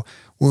NGO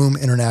Womb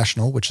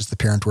International, which is the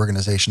parent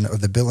organization of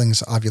the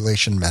Billings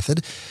ovulation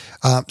method.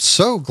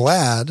 So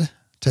glad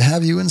to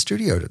have you in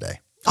studio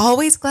today.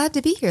 Always glad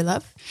to be here,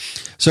 love.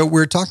 So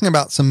we're talking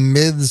about some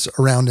myths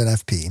around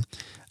NFP.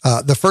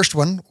 The first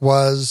one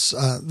was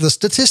the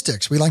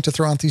statistics. We like to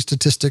throw out these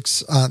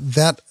statistics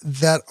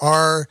that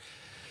are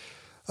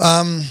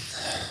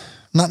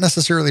not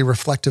necessarily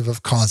reflective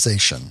of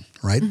causation,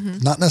 right? Mm-hmm.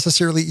 Not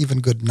necessarily even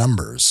good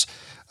numbers.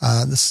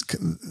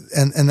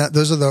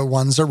 Those are the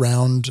ones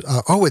around.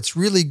 It's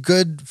really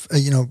good.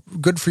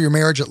 Good for your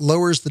marriage. It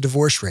lowers the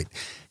divorce rate.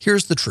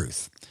 Here's the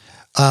truth.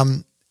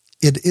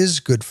 It is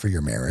good for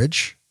your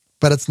marriage,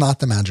 but it's not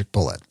the magic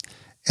bullet.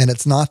 And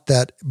it's not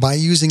that by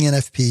using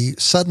NFP,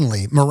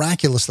 suddenly,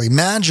 miraculously,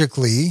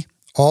 magically,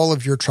 all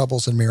of your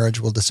troubles in marriage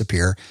will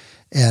disappear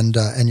and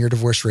your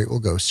divorce rate will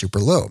go super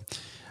low.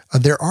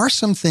 There are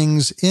some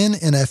things in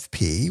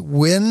NFP,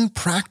 when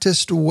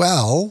practiced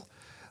well,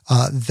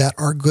 that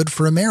are good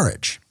for a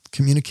marriage.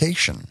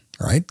 Communication,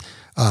 right?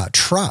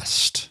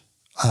 Trust.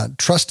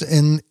 Trust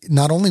in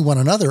not only one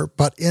another,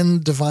 but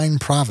in divine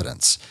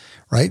providence,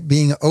 right?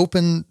 Being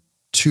open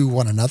to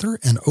one another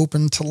and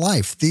open to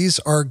life. These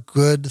are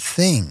good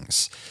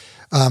things.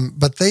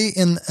 But they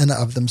in and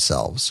of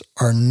themselves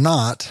are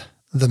not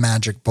the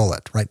magic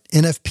bullet, right?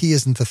 NFP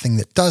isn't the thing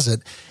that does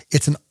it.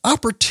 It's an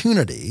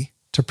opportunity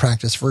to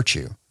practice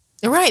virtue.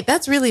 Right.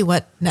 That's really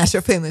what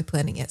natural family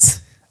planning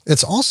is.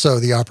 It's also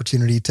the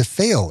opportunity to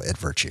fail at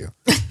virtue.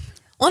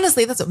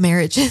 Honestly, that's what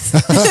marriage is.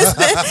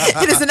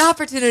 It is an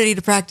opportunity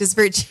to practice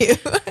virtue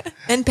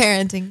and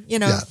parenting,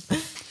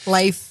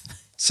 life.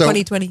 So,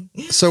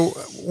 2020. So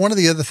one of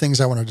the other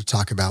things I wanted to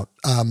talk about,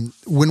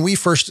 when we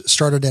first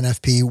started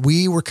NFP,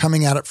 we were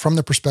coming at it from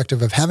the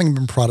perspective of having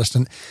been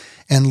Protestant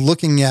and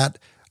looking at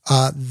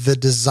the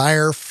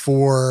desire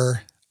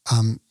for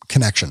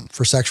connection,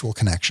 for sexual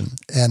connection.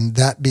 And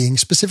that being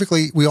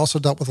specifically, we also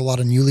dealt with a lot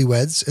of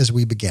newlyweds as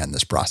we began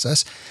this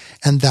process.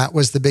 And that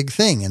was the big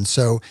thing. And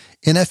so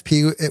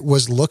NFP, it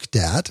was looked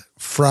at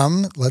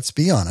from, let's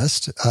be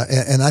honest,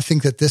 and I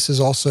think that this is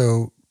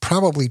also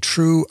probably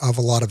true of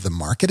a lot of the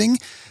marketing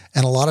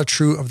and a lot of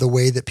true of the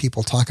way that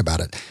people talk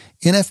about it.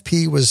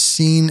 NFP was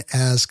seen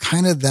as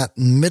kind of that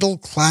middle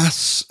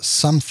class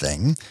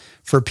something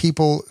for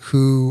people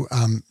who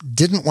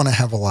didn't want to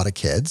have a lot of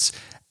kids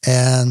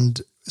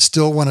and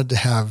still wanted to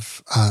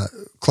have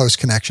close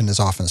connection as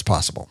often as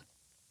possible.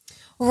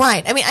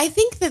 Right. I mean, I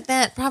think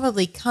that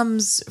probably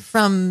comes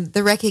from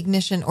the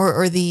recognition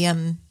or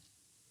the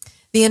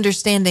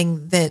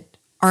understanding that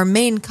our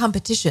main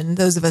competition,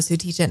 those of us who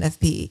teach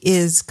NFP,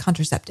 is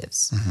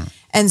contraceptives. Mm-hmm.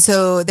 And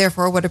so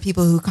therefore, what are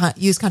people who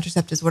use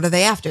contraceptives? What are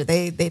they after?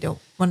 They don't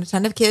want a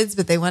ton of kids,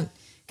 but they want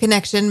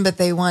connection, but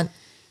they want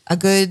a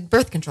good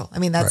birth control. I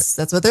mean, that's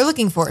what they're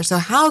looking for. So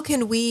how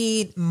can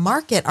we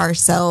market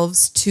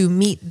ourselves to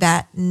meet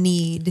that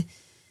need,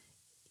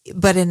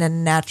 but in a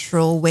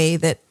natural way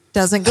that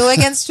doesn't go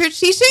against church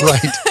teaching?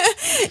 Right.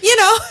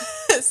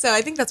 So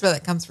I think that's where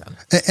that comes from.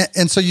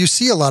 And so you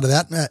see a lot of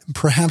that.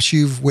 Perhaps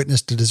you've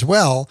witnessed it as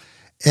well.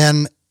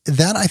 And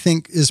that, I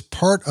think, is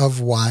part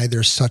of why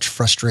there's such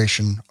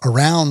frustration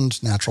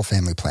around natural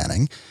family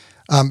planning,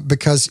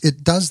 because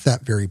it does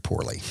that very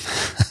poorly,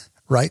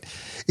 right?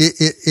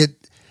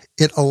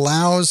 It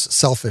allows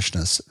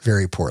selfishness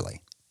very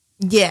poorly.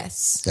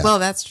 Yes. Yeah. Well,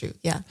 that's true.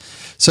 Yeah.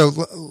 So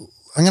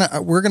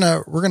we're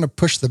gonna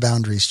push the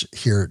boundaries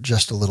here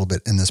just a little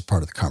bit in this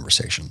part of the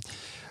conversation.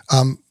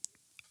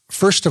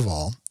 First of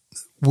all,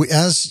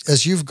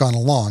 as you've gone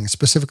along,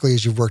 specifically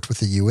as you've worked with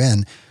the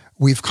UN,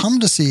 we've come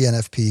to see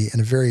NFP in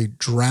a very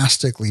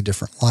drastically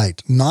different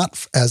light,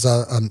 not as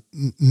a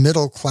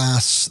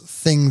middle-class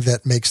thing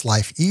that makes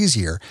life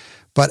easier,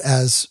 but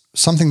as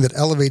something that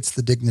elevates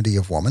the dignity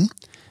of woman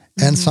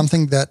and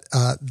something that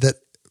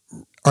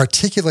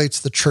articulates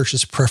the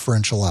church's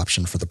preferential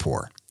option for the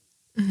poor.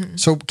 Mm-hmm.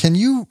 So can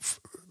you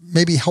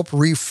maybe help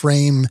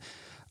reframe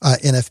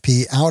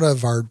NFP out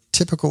of our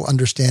typical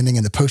understanding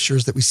and the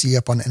posters that we see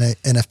up on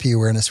NFP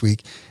Awareness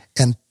Week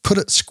and put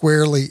it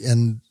squarely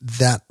in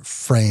that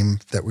frame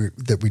that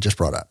we just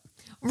brought up?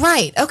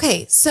 Right.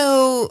 Okay.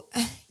 So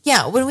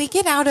yeah, when we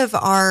get out of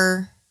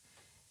our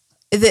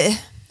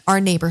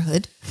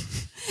neighborhood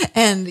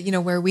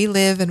and where we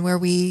live and where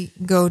we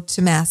go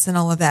to mass and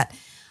all of that,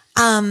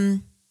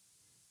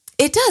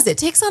 it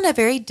takes on a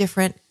very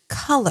different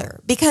color,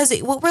 because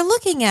what we're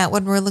looking at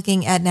when we're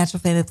looking at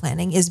natural family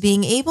planning is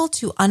being able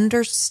to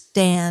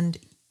understand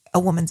a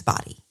woman's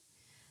body.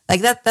 Like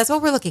that's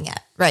what we're looking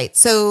at, right?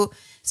 So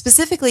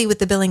specifically with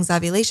the Billings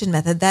ovulation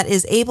method, that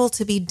is able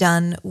to be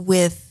done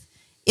with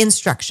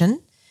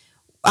instruction,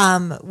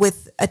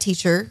 with a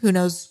teacher who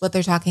knows what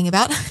they're talking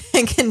about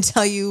and can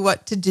tell you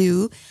what to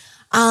do.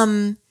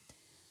 But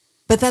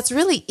that's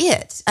really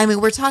it. I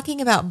mean, we're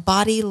talking about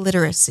body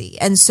literacy.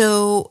 And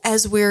so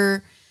as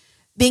we're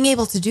being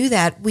able to do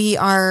that, we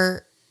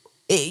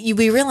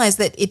realize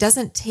that it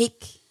doesn't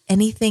take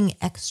anything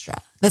extra.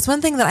 That's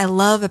one thing that I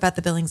love about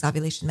the Billings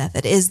ovulation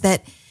method is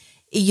that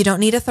you don't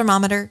need a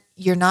thermometer.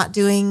 You're not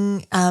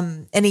doing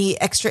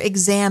any extra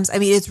exams. I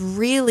mean, it's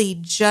really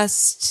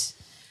just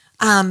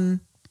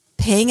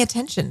paying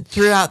attention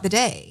throughout the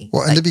day.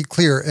 Well, and to be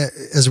clear,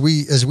 as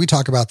we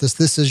talk about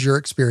this is your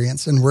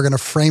experience, and we're going to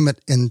frame it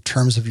in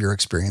terms of your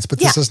experience. But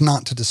this is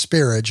not to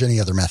disparage any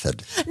other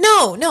method.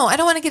 No, I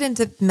don't want to get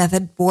into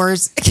method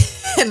wars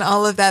and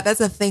all of that.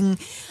 That's a thing.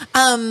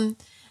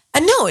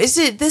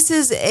 This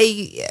is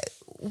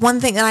one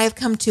thing that I have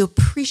come to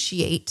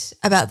appreciate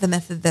about the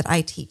method that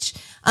I teach,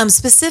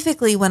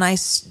 specifically when I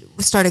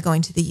started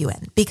going to the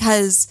UN,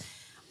 because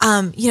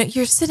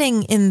you're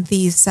sitting in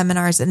these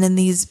seminars and in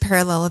these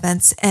parallel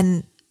events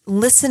and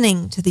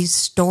listening to these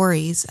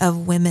stories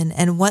of women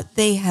and what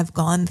they have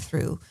gone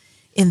through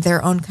in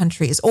their own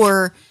countries,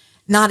 or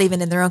not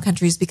even in their own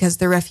countries because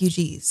they're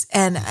refugees.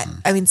 And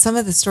I mean, some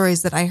of the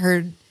stories that I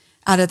heard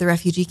out of the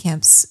refugee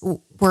camps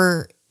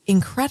were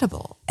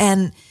incredible.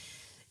 And,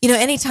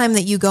 anytime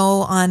that you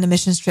go on a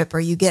missions trip or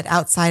you get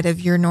outside of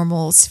your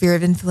normal sphere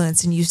of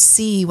influence and you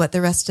see what the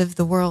rest of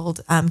the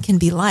world can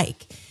be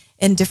like,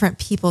 in different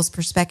people's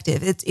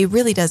perspective, it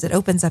really does. It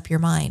opens up your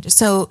mind.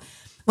 So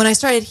when I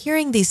started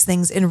hearing these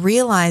things and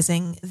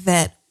realizing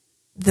that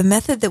the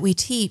method that we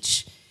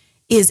teach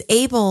is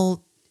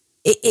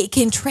it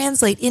can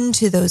translate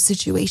into those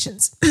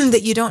situations,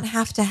 that you don't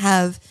have to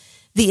have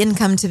the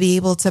income to be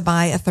able to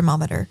buy a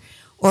thermometer,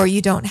 or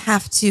you don't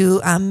have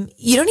to,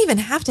 you don't even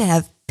have to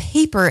have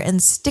paper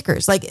and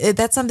stickers. Like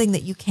that's something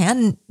that you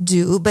can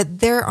do, but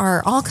there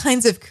are all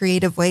kinds of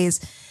creative ways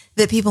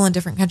that people in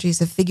different countries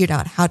have figured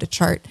out how to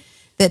chart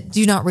that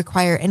do not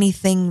require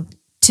anything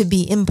to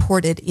be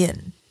imported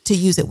in to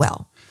use it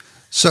well.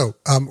 So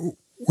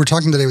we're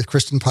talking today with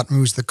Kristin Putnam,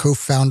 who's the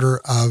co-founder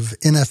of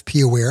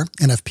NFP Aware,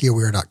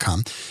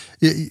 nfpaware.com.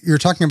 You're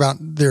talking about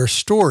their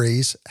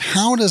stories.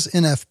 How does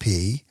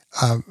NFP,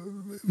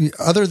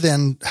 other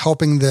than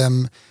helping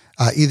them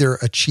either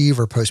achieve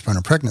or postpone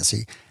a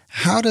pregnancy,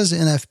 how does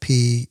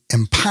NFP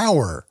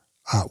empower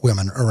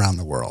women around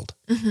the world?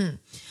 Mm-hmm.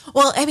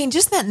 Well, I mean,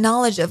 just that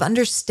knowledge of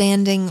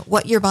understanding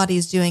what your body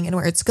is doing and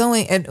where it's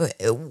going and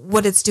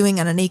what it's doing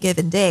on any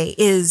given day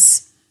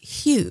is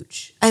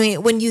huge. I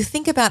mean, when you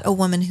think about a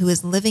woman who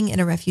is living in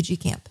a refugee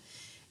camp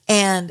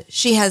and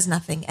she has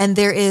nothing and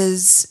there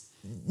is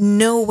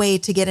no way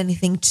to get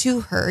anything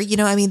to her,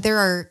 I mean, there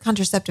are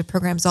contraceptive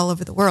programs all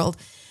over the world,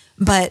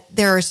 but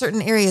there are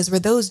certain areas where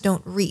those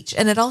don't reach.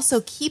 And it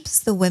also keeps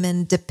the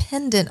women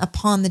dependent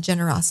upon the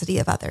generosity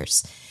of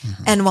others.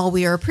 Mm-hmm. And while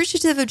we are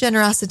appreciative of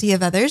generosity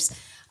of others,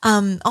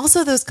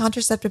 also those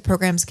contraceptive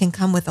programs can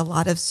come with a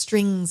lot of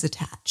strings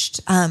attached,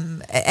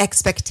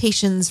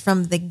 expectations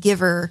from the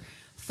giver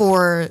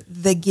for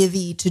the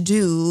givey to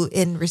do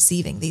in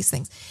receiving these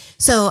things.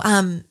 So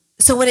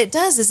what it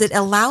does is it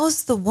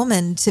allows the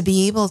woman to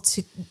be able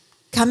to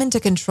come into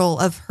control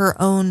of her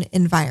own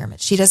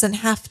environment. She doesn't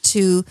have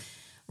to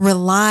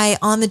rely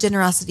on the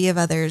generosity of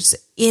others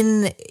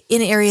in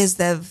areas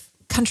of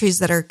countries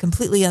that are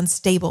completely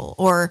unstable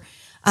or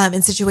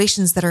in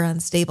situations that are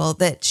unstable,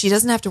 that she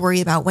doesn't have to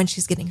worry about when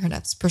she's getting her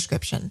next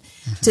prescription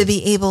to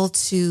be able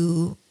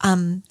to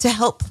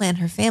help plan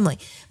her family.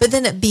 But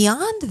then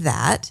beyond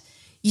that,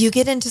 you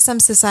get into some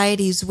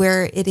societies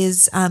where it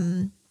is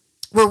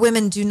where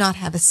women do not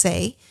have a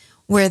say,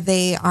 where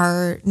they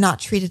are not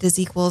treated as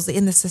equals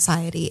in the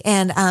society.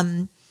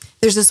 And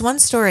there's this one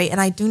story, and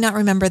I do not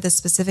remember the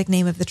specific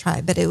name of the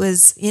tribe, but it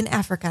was in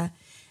Africa.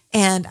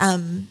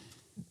 And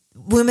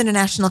Women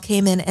International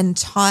came in and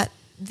taught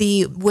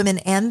the women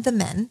and the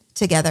men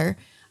together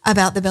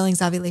about the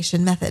Billings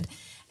ovulation method,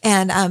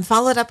 and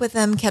followed up with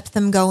them, kept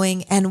them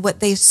going. And what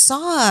they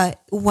saw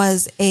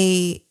was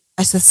a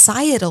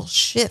societal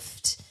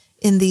shift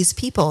in these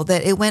people,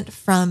 that it went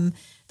from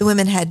the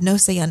women had no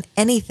say on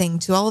anything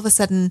to all of a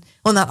sudden,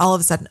 well, not all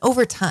of a sudden,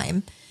 over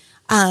time,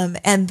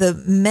 and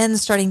the men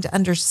starting to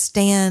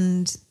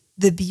understand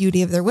the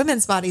beauty of their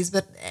women's bodies,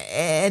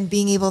 and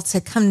being able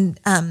to come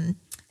and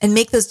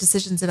make those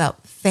decisions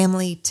about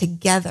family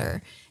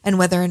together and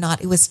whether or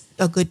not it was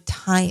a good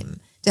time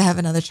to have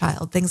another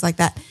child, things like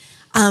that.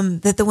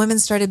 That the women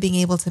started being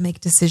able to make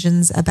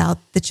decisions about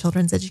the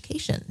children's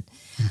education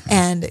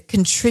and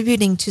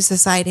contributing to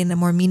society in a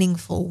more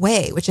meaningful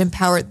way, which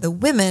empowered the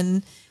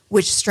women,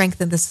 which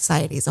strengthened the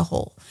society as a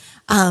whole.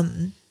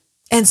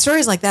 And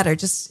stories like that are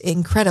just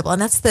incredible.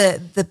 And that's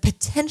the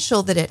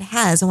potential that it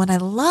has. And what I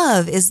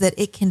love is that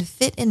it can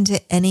fit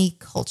into any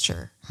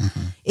culture.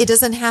 Mm-hmm. It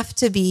doesn't have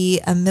to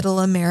be a middle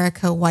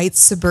America, white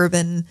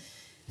suburban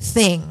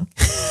thing.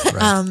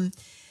 Right.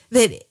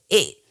 That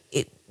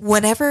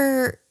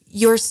whatever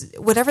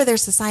their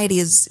society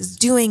is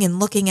doing and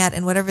looking at,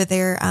 and whatever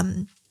their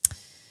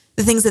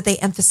the things that they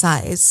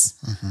emphasize,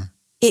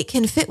 it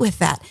can fit with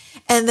that.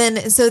 And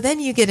then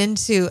you get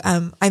into,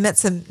 I met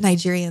some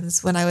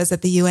Nigerians when I was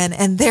at the UN,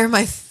 and they're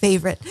my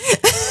favorite.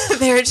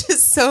 They're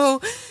just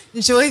so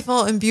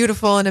joyful and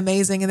beautiful and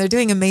amazing, and they're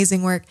doing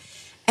amazing work.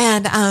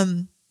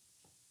 And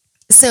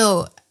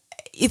so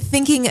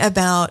thinking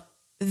about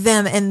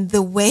them and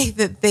the way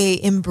that they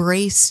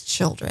embrace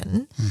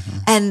children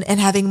and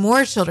having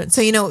more children.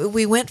 So,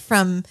 we went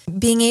from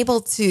being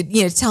able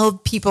to, tell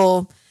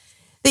people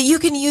that you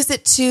can use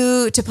it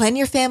to plan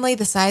your family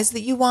the size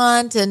that you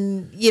want,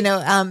 and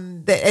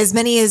as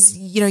many as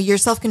your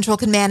self-control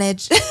can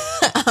manage,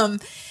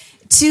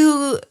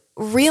 to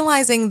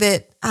realizing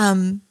that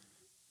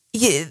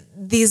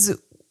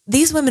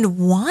these women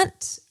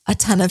want a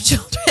ton of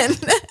children.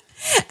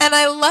 And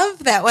I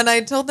love that. When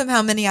I told them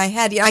how many I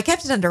had, I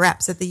kept it under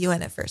wraps at the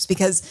UN at first,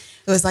 because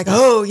it was like,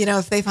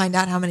 if they find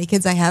out how many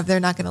kids I have,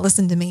 they're not going to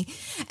listen to me.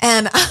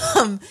 And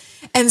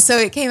so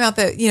it came out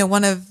that,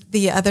 one of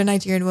the other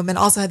Nigerian women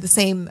also had the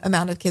same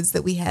amount of kids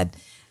that we had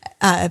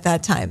at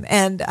that time.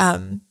 And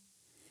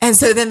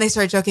so then they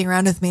started joking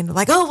around with me and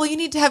like, you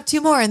need to have 2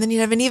 more, and then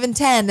you'd have an even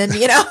 10. And,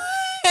 and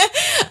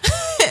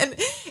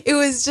it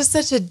was just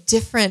such a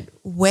different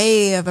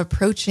way of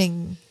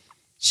approaching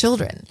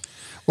children.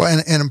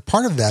 Well, and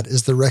part of that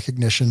is the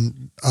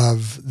recognition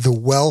of the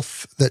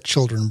wealth that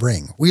children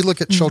bring. We look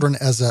at children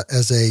as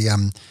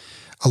a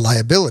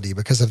liability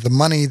because of the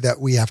money that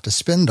we have to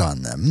spend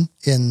on them,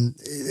 in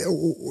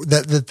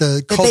that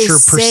the culture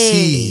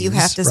perceives you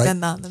have to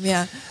spend on them.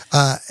 Yeah,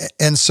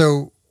 and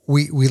so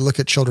we look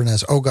at children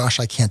as, oh gosh,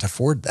 I can't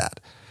afford that.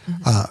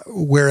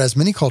 Whereas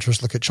many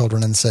cultures look at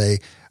children and say,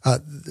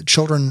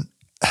 children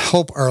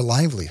help our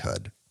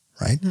livelihood.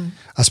 Right?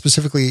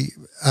 Specifically,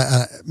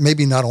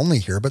 maybe not only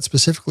here, but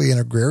specifically in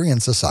agrarian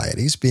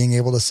societies, being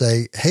able to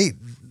say, hey,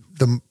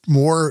 the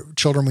more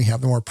children we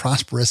have, the more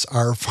prosperous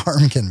our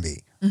farm can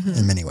be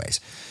in many ways.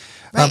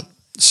 Right.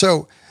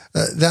 So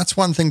that's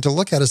one thing to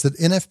look at, is that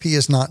NFP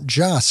is not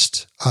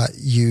just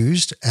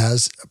used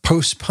as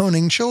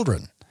postponing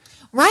children.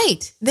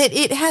 Right. That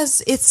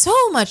it's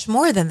so much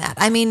more than that.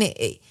 I mean,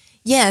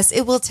 yes,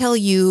 it will tell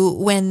you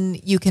when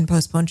you can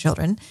postpone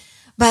children,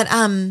 but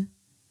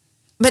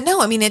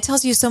no, I mean, it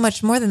tells you so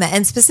much more than that.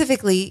 And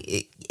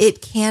specifically,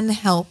 it can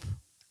help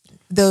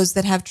those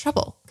that have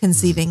trouble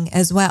conceiving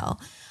as well.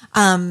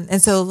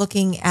 And so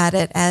looking at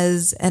it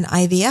as an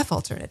IVF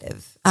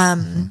alternative,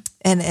 and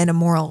a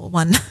moral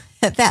one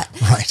at that.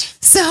 Right.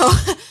 So,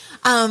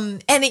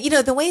 and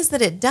the ways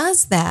that it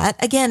does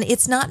that, again,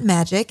 it's not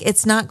magic.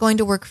 It's not going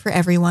to work for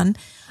everyone.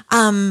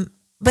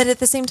 But at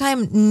the same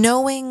time,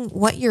 knowing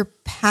what your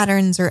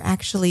patterns are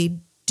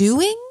actually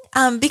doing,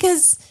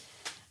 because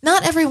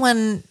not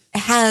everyone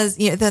has,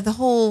 the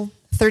whole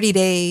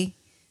 30-day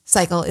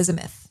cycle is a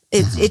myth.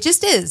 It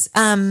just is.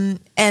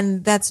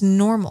 And that's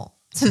normal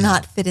to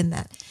not fit in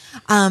that.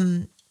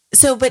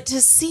 But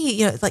to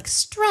see, like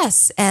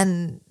stress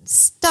and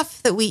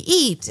stuff that we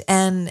eat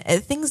and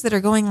things that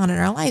are going on in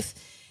our life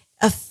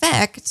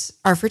affect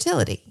our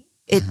fertility.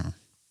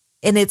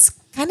 And it's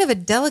kind of a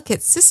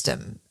delicate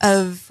system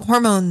of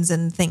hormones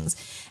and things.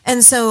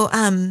 And so,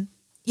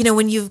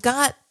 when you've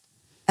got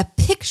a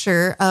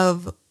picture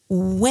of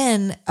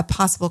when a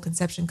possible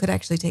conception could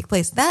actually take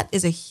place, that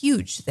is a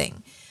huge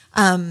thing.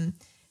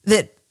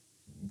 That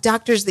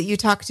doctors that you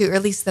talk to, or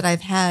at least that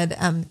I've had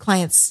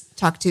clients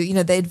talk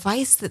to, the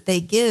advice that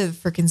they give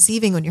for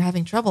conceiving when you're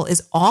having trouble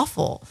is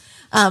awful.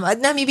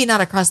 Maybe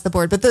not across the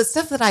board, but the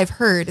stuff that I've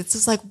heard, it's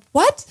just like,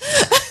 what?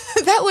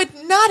 That would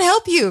not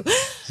help you.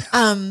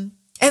 And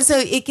so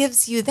it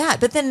gives you that.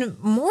 But then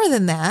more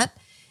than that,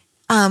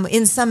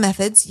 in some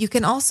methods, you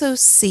can also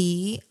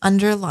see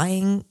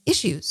underlying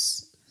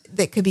issues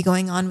that could be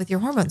going on with your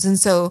hormones. And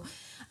so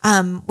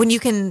when you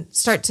can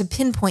start to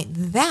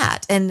pinpoint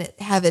that and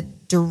have a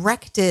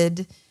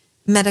directed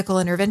medical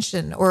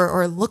intervention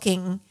or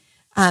looking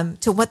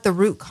to what the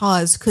root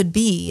cause could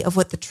be of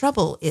what the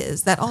trouble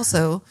is, that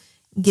also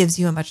gives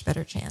you a much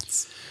better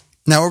chance.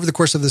 Now, over the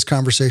course of this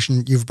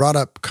conversation, you've brought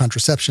up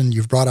contraception,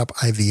 you've brought up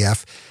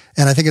IVF,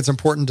 and I think it's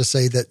important to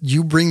say that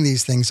you bring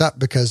these things up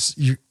because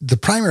the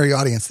primary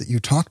audience that you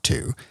talk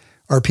to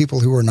are people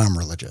who are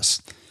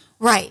non-religious.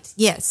 Right.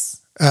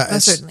 Yes.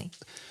 Certainly.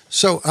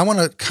 So I want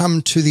to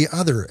come to the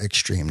other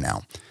extreme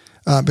now,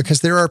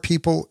 because there are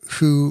people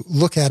who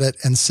look at it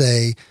and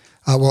say,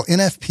 well,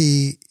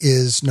 NFP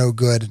is no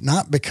good,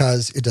 not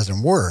because it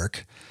doesn't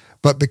work,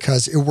 but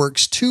because it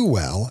works too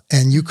well,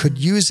 and you could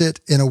use it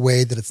in a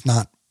way that it's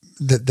not,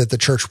 that the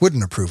church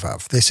wouldn't approve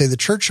of. They say the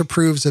church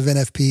approves of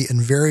NFP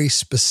in very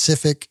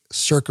specific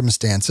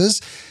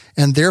circumstances,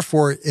 and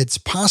therefore it's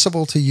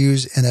possible to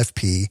use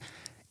NFP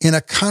in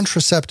a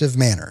contraceptive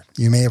manner.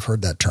 You may have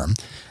heard that term.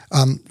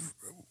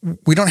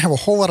 We don't have a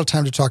whole lot of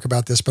time to talk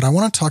about this, but I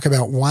want to talk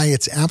about why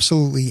it's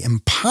absolutely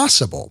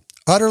impossible,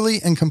 utterly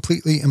and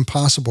completely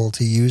impossible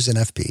to use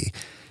NFP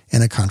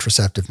in a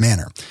contraceptive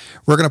manner.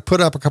 We're going to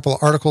put up a couple of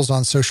articles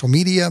on social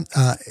media.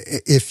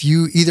 If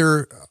you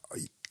either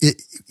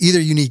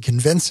you need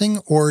convincing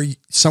or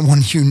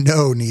someone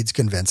needs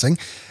convincing.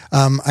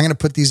 I'm going to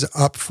put these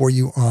up for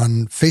you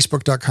on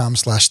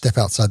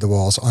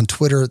Facebook.com/StepOutsideTheWalls. On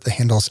Twitter, the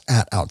handle's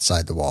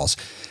 @OutsideTheWalls.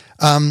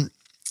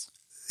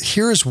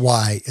 Here's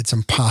why it's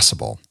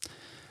impossible.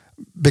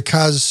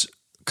 Because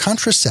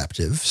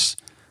contraceptives,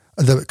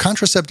 the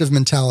contraceptive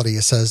mentality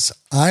says,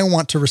 I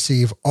want to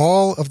receive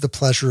all of the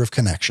pleasure of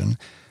connection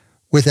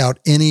without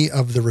any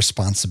of the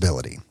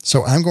responsibility.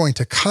 So I'm going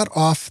to cut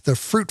off the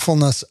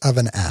fruitfulness of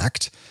an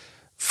act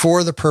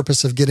for the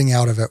purpose of getting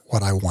out of it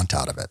what I want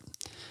out of it.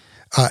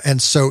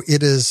 And so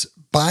it is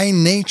by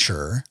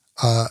nature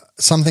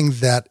something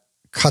that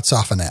cuts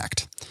off an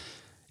act.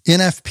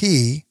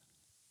 NFP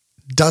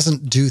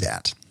doesn't do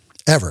that,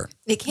 ever.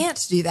 It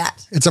can't do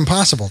that. It's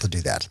impossible to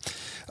do that.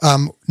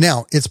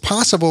 Now, it's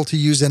possible to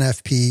use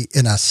NFP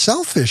in a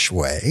selfish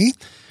way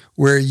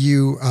where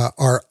you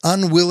are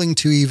unwilling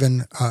to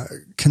even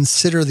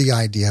consider the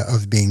idea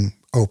of being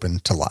open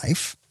to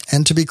life.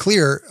 And to be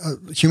clear,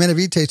 Humana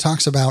Vitae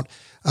talks about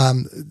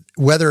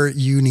whether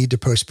you need to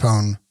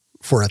postpone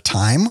for a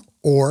time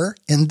or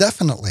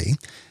indefinitely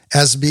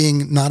as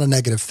being not a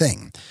negative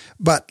thing.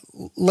 But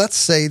let's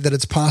say that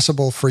it's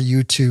possible for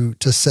you to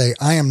say,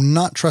 I am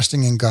not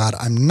trusting in God.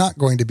 I'm not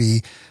going to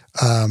be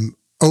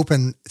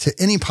open to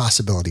any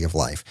possibility of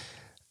life.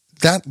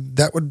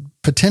 That would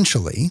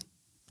potentially,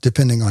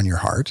 depending on your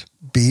heart,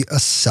 be a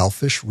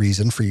selfish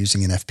reason for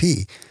using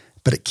NFP,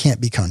 but it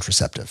can't be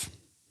contraceptive.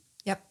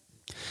 Yep.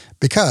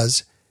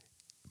 Because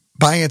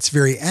by its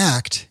very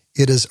act,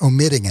 it is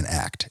omitting an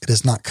act. It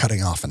is not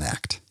cutting off an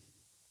act.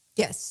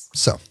 Yes.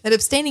 So that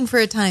abstaining for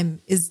a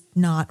time is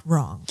not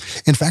wrong.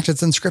 In fact,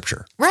 it's in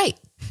Scripture. Right.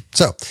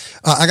 So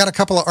I got a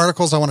couple of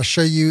articles I want to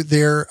show you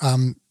there.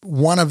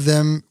 One of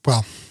them,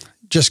 well,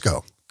 just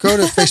go to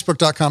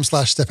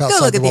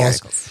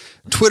Facebook.com/StepOutsideTheWalls.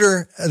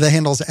 Twitter, the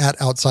handle's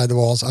at Outside the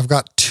Walls. I've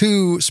got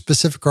two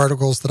specific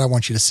articles that I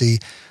want you to see.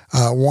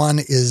 One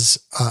is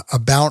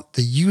about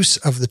the use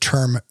of the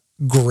term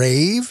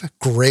grave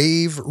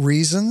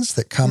reasons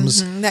that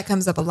comes that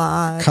comes up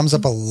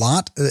a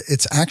lot.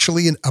 It's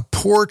actually a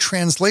poor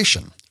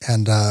translation.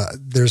 And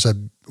there's a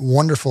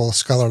wonderful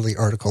scholarly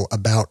article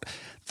about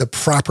the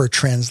proper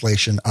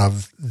translation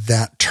of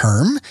that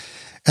term.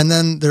 And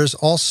then there's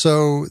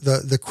also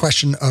the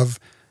question of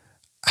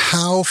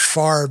how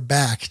far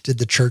back did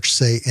the church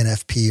say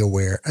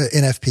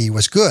NFP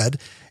was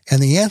good?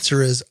 And the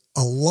answer is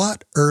a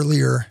lot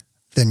earlier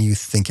than you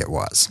think it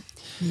was.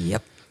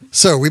 Yep.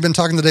 So we've been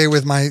talking today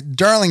with my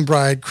darling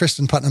bride,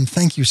 Kristin Putnam.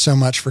 Thank you so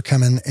much for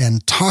coming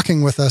and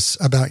talking with us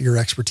about your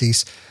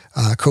expertise,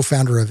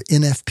 co-founder of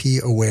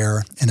NFP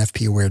Aware,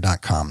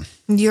 nfpaware.com.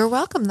 You're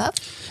welcome, love.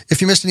 If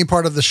you missed any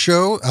part of the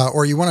show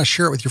or you want to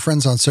share it with your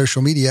friends on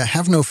social media,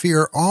 have no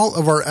fear. All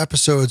of our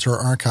episodes are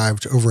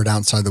archived over at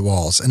Outside the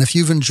Walls. And if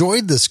you've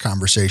enjoyed this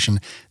conversation,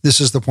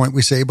 this is the point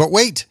we say, but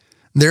wait,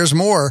 there's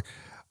more.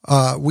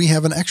 We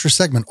have an extra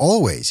segment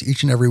always,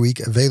 each and every week,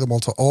 available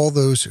to all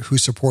those who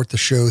support the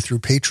show through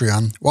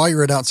Patreon. While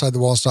you're at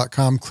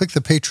OutsideTheWalls.com, click the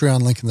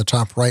Patreon link in the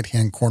top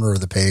right-hand corner of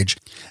the page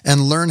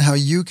and learn how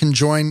you can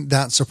join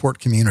that support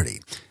community.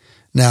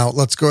 Now,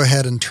 let's go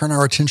ahead and turn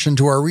our attention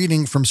to our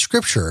reading from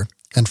Scripture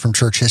and from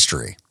church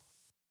history.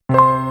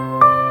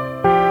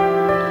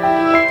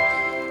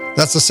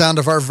 That's the sound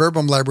of our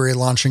Verbum library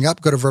launching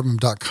up. Go to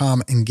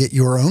verbum.com and get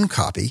your own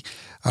copy.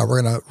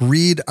 We're going to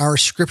read our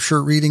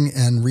scripture reading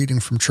and reading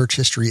from church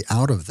history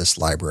out of this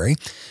library.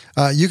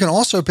 You can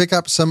also pick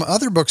up some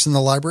other books in the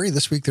library.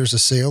 This week there's a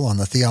sale on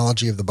the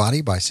Theology of the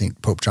Body by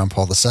St. Pope John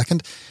Paul II,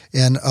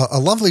 and a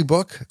lovely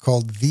book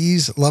called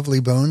These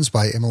Lovely Bones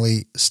by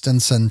Emily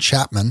Stinson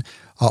Chapman,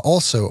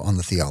 also on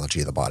the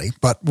Theology of the Body.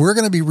 But we're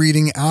going to be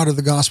reading out of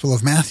the Gospel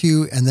of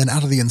Matthew and then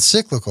out of the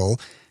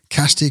encyclical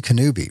Casti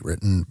Connubii,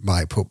 written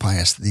by Pope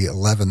Pius XI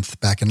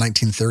back in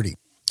 1930.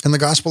 In the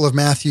Gospel of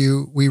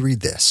Matthew, we read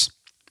this.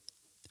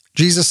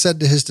 Jesus said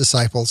to his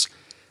disciples,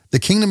 "The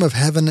kingdom of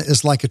heaven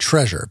is like a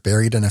treasure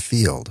buried in a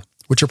field,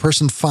 which a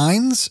person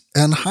finds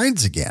and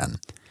hides again,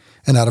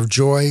 and out of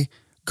joy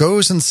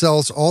goes and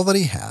sells all that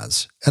he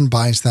has and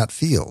buys that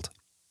field.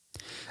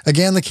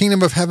 Again, the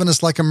kingdom of heaven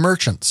is like a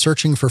merchant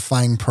searching for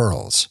fine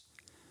pearls.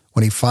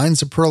 When he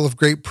finds a pearl of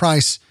great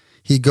price,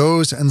 he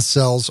goes and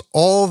sells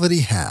all that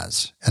he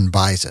has and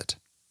buys it.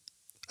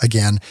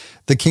 Again,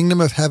 the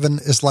kingdom of heaven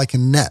is like a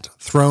net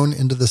thrown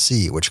into the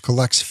sea, which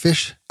collects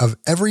fish of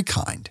every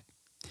kind.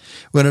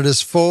 When it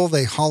is full,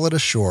 they haul it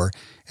ashore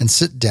and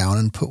sit down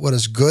and put what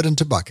is good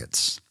into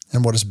buckets,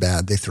 and what is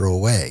bad they throw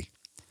away.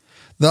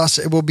 Thus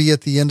it will be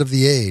at the end of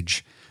the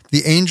age.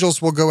 The angels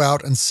will go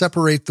out and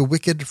separate the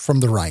wicked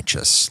from the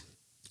righteous,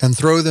 and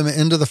throw them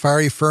into the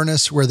fiery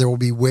furnace where there will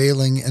be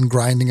wailing and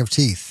grinding of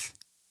teeth.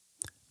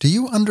 Do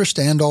you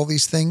understand all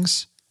these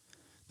things?"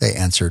 They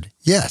answered,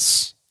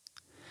 "Yes."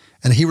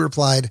 And he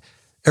replied,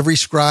 "Every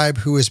scribe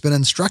who has been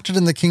instructed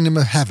in the kingdom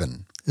of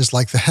heaven is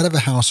like the head of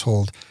a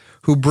household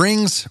who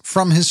brings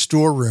from his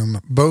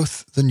storeroom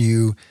both the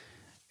new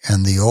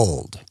and the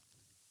old."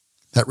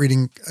 That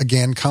reading,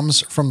 again,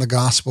 comes from the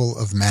Gospel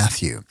of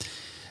Matthew.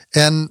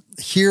 And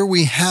here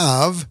we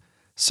have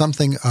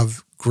something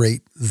of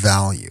great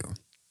value.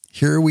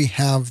 Here we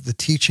have the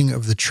teaching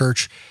of the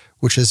church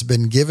which has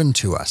been given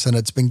to us, and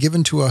it's been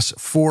given to us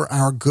for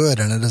our good,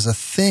 and it is a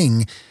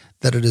thing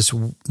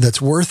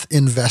that's worth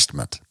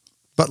investment.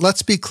 But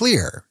let's be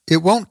clear, it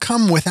won't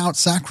come without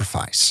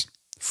sacrifice.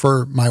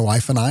 For my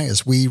wife and I,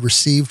 as we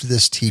received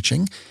this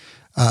teaching,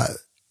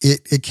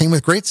 it came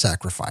with great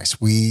sacrifice.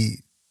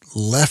 We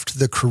left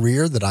the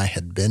career that I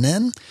had been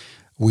in.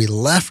 We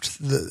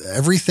left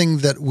everything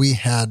that we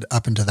had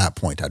up until that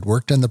point. I'd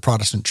worked in the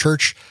Protestant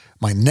church.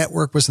 My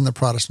network was in the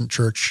Protestant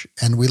church,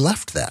 and we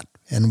left that.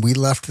 And we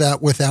left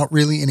that without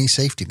really any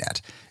safety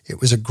net. It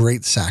was a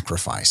great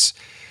sacrifice.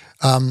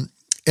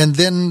 And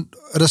then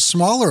at a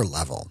smaller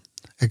level,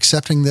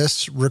 accepting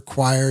this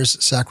requires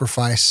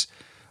sacrifice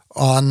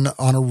on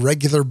a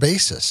regular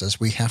basis, as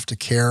we have to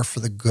care for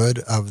the good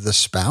of the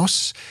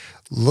spouse,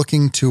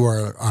 looking to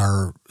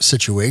our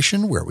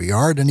situation where we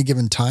are at any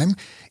given time.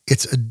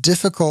 It's a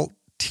difficult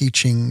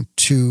teaching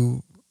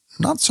to,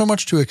 not so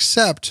much to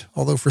accept,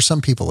 although for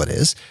some people it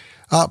is,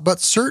 but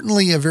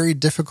certainly a very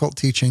difficult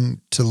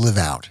teaching to live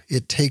out.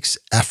 It takes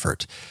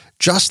effort,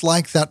 just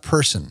like that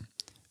person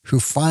who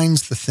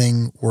finds the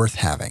thing worth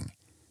having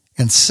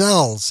and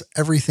sells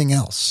everything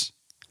else.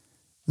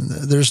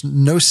 There's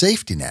no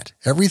safety net.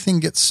 Everything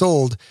gets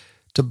sold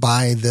to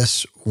buy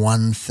this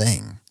one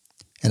thing.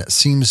 And it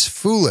seems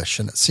foolish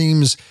and it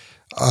seems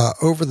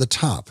over the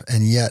top.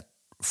 And yet,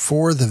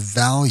 for the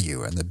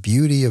value and the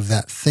beauty of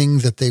that thing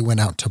that they went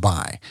out to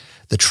buy,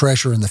 the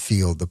treasure in the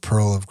field, the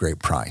pearl of great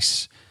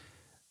price,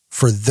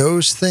 for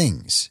those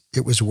things,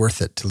 it was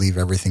worth it to leave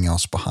everything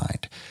else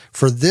behind.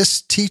 For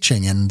this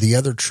teaching and the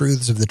other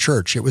truths of the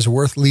church, it was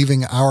worth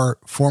leaving our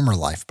former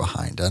life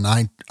behind. And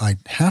I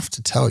have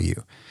to tell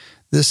you,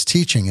 this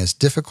teaching, as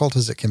difficult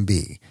as it can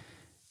be,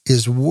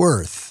 is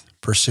worth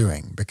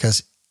pursuing,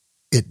 because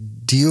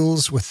it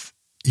deals with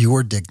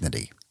your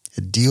dignity.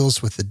 It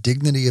deals with the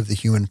dignity of the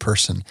human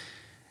person,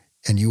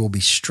 and you will be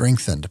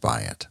strengthened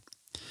by it.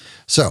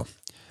 So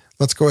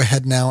let's go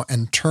ahead now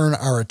and turn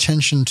our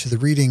attention to the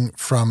reading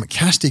from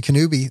Casti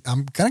Connubii.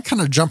 I'm going to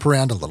kind of jump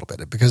around a little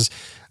bit because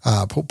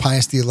Pope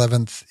Pius XI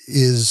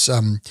is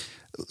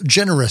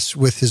generous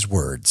with his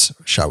words,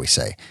 shall we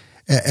say.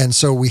 And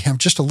so we have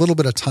just a little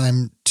bit of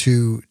time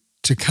to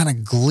kind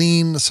of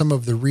glean some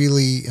of the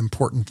really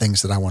important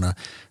things that I want to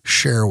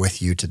share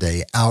with you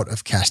today out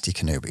of Casti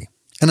Connubii.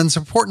 And it's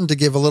important to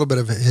give a little bit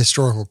of a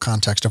historical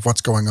context of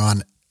what's going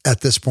on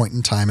at this point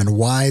in time and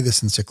why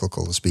this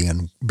encyclical is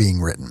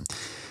being written.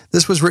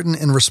 This was written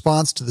in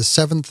response to the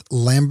 7th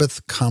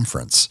Lambeth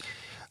Conference,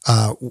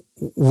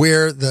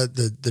 where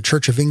the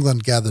Church of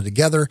England gathered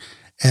together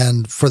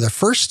and for the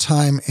first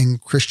time in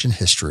Christian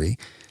history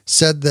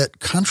said that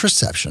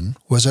contraception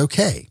was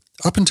okay.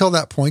 Up until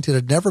that point, it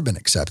had never been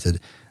accepted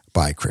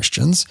by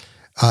Christians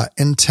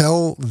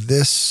until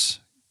this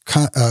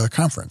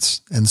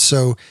conference. And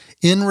so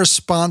in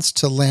response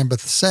to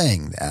Lambeth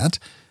saying that,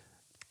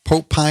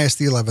 Pope Pius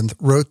XI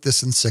wrote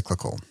this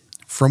encyclical,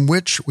 from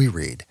which we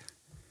read,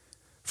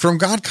 "From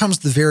God comes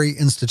the very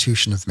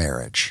institution of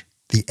marriage,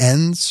 the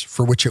ends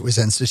for which it was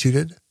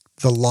instituted,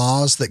 the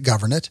laws that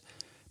govern it,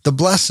 the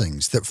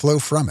blessings that flow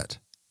from it,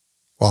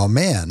 while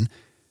man,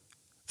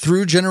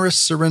 through generous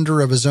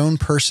surrender of his own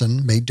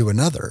person made to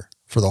another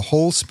for the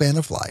whole span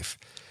of life,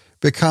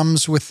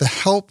 becomes, with the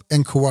help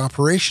and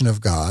cooperation of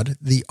God,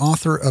 the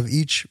author of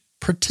each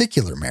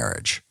particular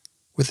marriage,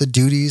 with the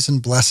duties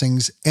and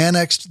blessings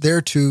annexed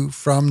thereto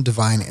from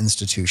divine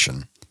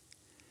institution.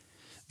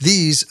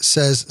 These,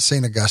 says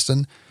St.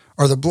 Augustine,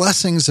 are the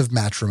blessings of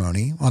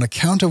matrimony, on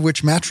account of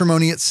which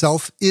matrimony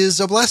itself is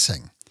a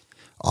blessing: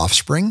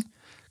 offspring,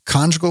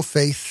 conjugal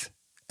faith,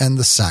 and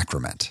the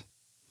sacrament.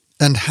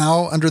 And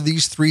how under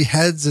these three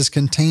heads is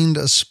contained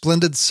a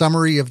splendid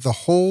summary of the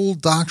whole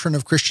doctrine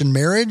of Christian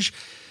marriage,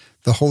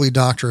 the Holy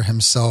Doctor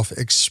himself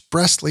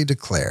expressly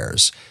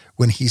declares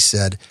when he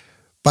said,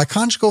 by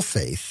conjugal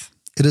faith,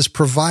 it is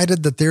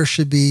provided that there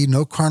should be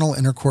no carnal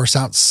intercourse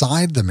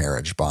outside the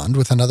marriage bond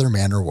with another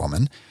man or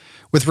woman,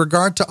 with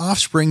regard to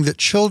offspring, that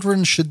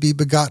children should be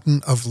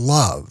begotten of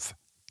love,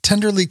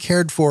 tenderly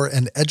cared for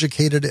and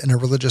educated in a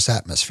religious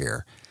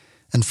atmosphere.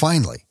 And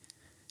finally,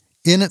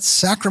 in its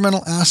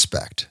sacramental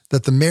aspect,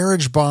 that the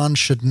marriage bond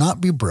should not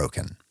be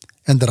broken,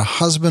 and that a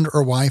husband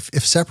or wife,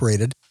 if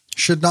separated,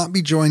 should not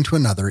be joined to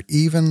another,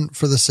 even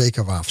for the sake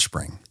of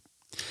offspring.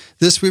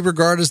 This we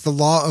regard as the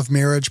law of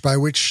marriage, by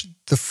which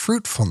the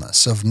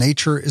fruitfulness of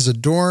nature is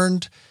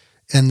adorned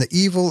and the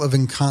evil of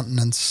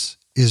incontinence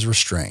is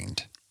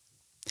restrained.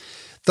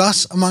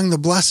 Thus, among the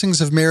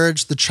blessings of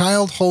marriage, the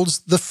child holds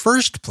the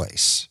first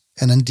place,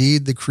 and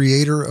indeed the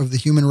Creator of the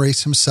human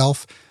race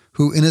himself,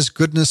 who in his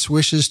goodness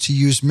wishes to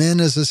use men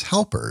as his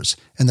helpers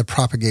in the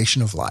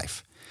propagation of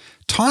life,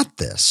 taught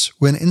this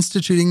when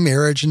instituting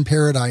marriage in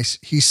paradise.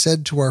 He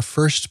said to our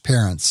first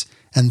parents,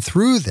 and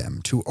through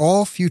them to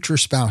all future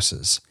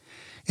spouses,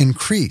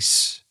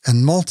 increase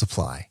and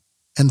multiply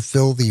and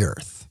fill the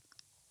earth.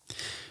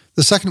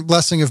 The second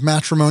blessing of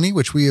matrimony,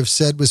 which we have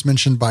said was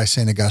mentioned by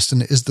St.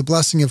 Augustine, is the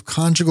blessing of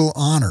conjugal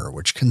honor,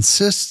 which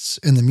consists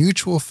in the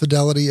mutual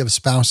fidelity of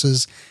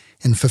spouses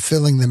in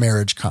fulfilling the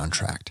marriage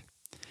contract.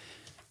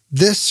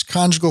 This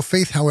conjugal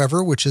faith,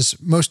 however, which is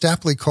most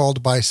aptly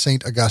called by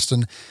St.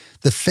 Augustine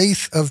the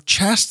faith of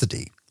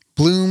chastity,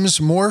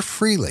 blooms more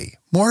freely,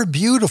 more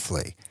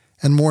beautifully,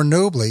 and more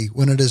nobly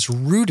when it is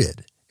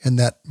rooted in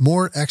that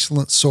more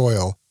excellent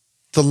soil,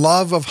 the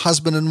love of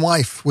husband and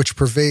wife, which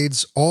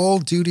pervades all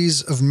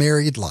duties of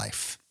married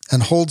life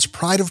and holds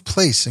pride of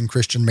place in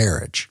Christian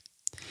marriage.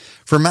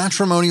 For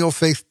matrimonial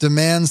faith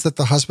demands that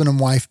the husband and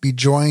wife be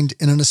joined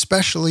in an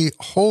especially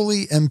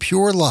holy and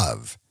pure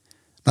love,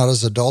 not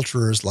as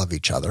adulterers love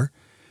each other,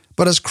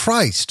 but as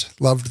Christ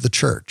loved the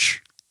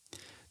church.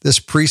 This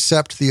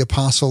precept the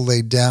apostle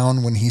laid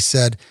down when he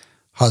said,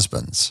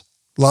 "Husbands,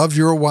 love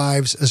your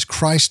wives as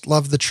Christ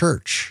loved the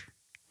church,"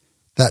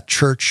 that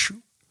church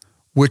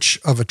which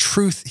of a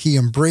truth he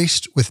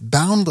embraced with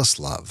boundless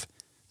love,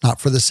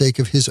 not for the sake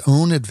of his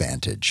own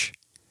advantage,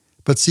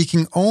 but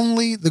seeking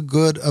only the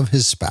good of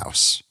his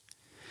spouse.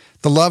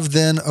 The love,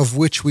 then, of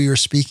which we are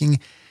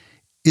speaking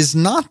is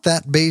not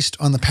that based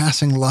on the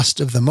passing lust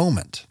of the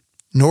moment,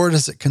 nor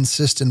does it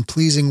consist in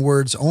pleasing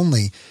words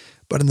only,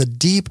 but in the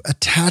deep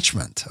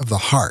attachment of the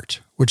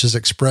heart, which is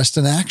expressed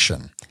in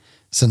action,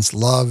 since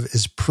love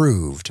is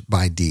proved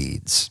by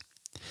deeds.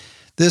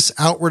 This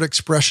outward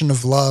expression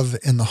of love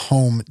in the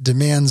home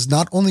demands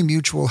not only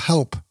mutual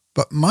help,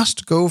 but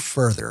must go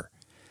further,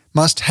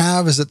 must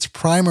have as its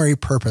primary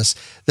purpose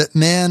that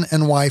man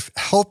and wife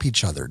help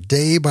each other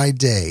day by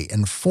day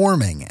in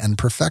forming and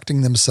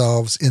perfecting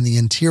themselves in the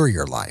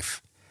interior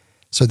life,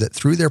 so that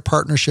through their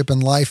partnership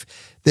in life,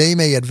 they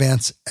may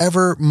advance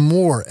ever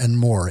more and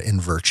more in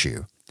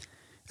virtue,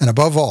 and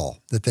above all,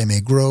 that they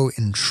may grow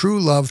in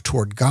true love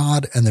toward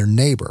God and their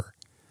neighbor,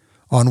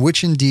 on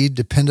which indeed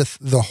dependeth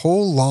the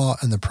whole law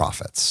and the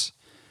prophets.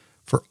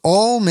 For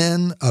all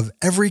men of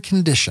every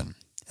condition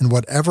in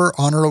whatever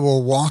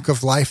honorable walk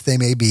of life they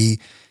may be,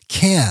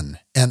 can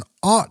and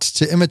ought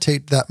to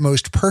imitate that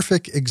most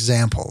perfect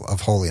example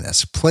of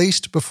holiness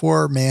placed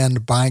before man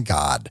by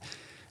God,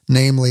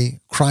 namely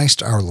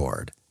Christ our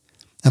Lord,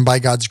 and by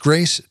God's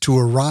grace to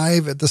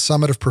arrive at the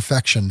summit of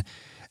perfection,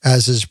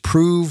 as is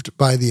proved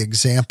by the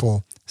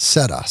example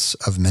set us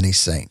of many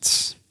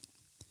saints.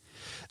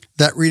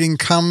 That reading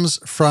comes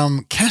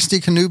from Casti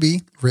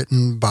Connubii,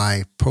 written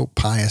by Pope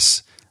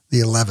Pius XI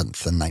in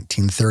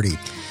 1930.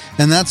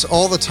 And that's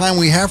all the time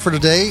we have for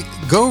today.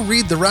 Go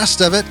read the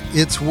rest of it.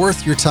 It's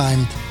worth your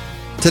time.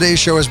 Today's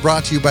show is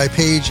brought to you by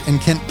Paige and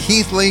Kent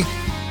Keithley.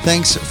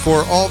 Thanks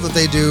for all that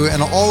they do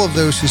and all of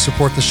those who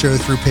support the show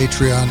through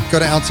Patreon. Go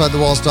to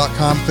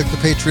OutsideTheWalls.com, click the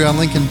Patreon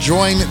link, and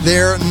join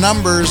their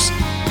numbers.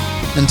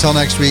 Until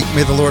next week,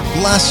 may the Lord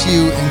bless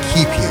you and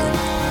keep you.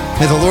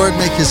 May the Lord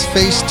make his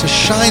face to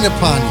shine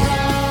upon you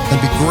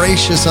and be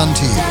gracious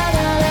unto you.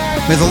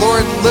 May the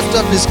Lord lift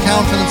up his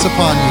countenance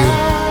upon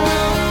you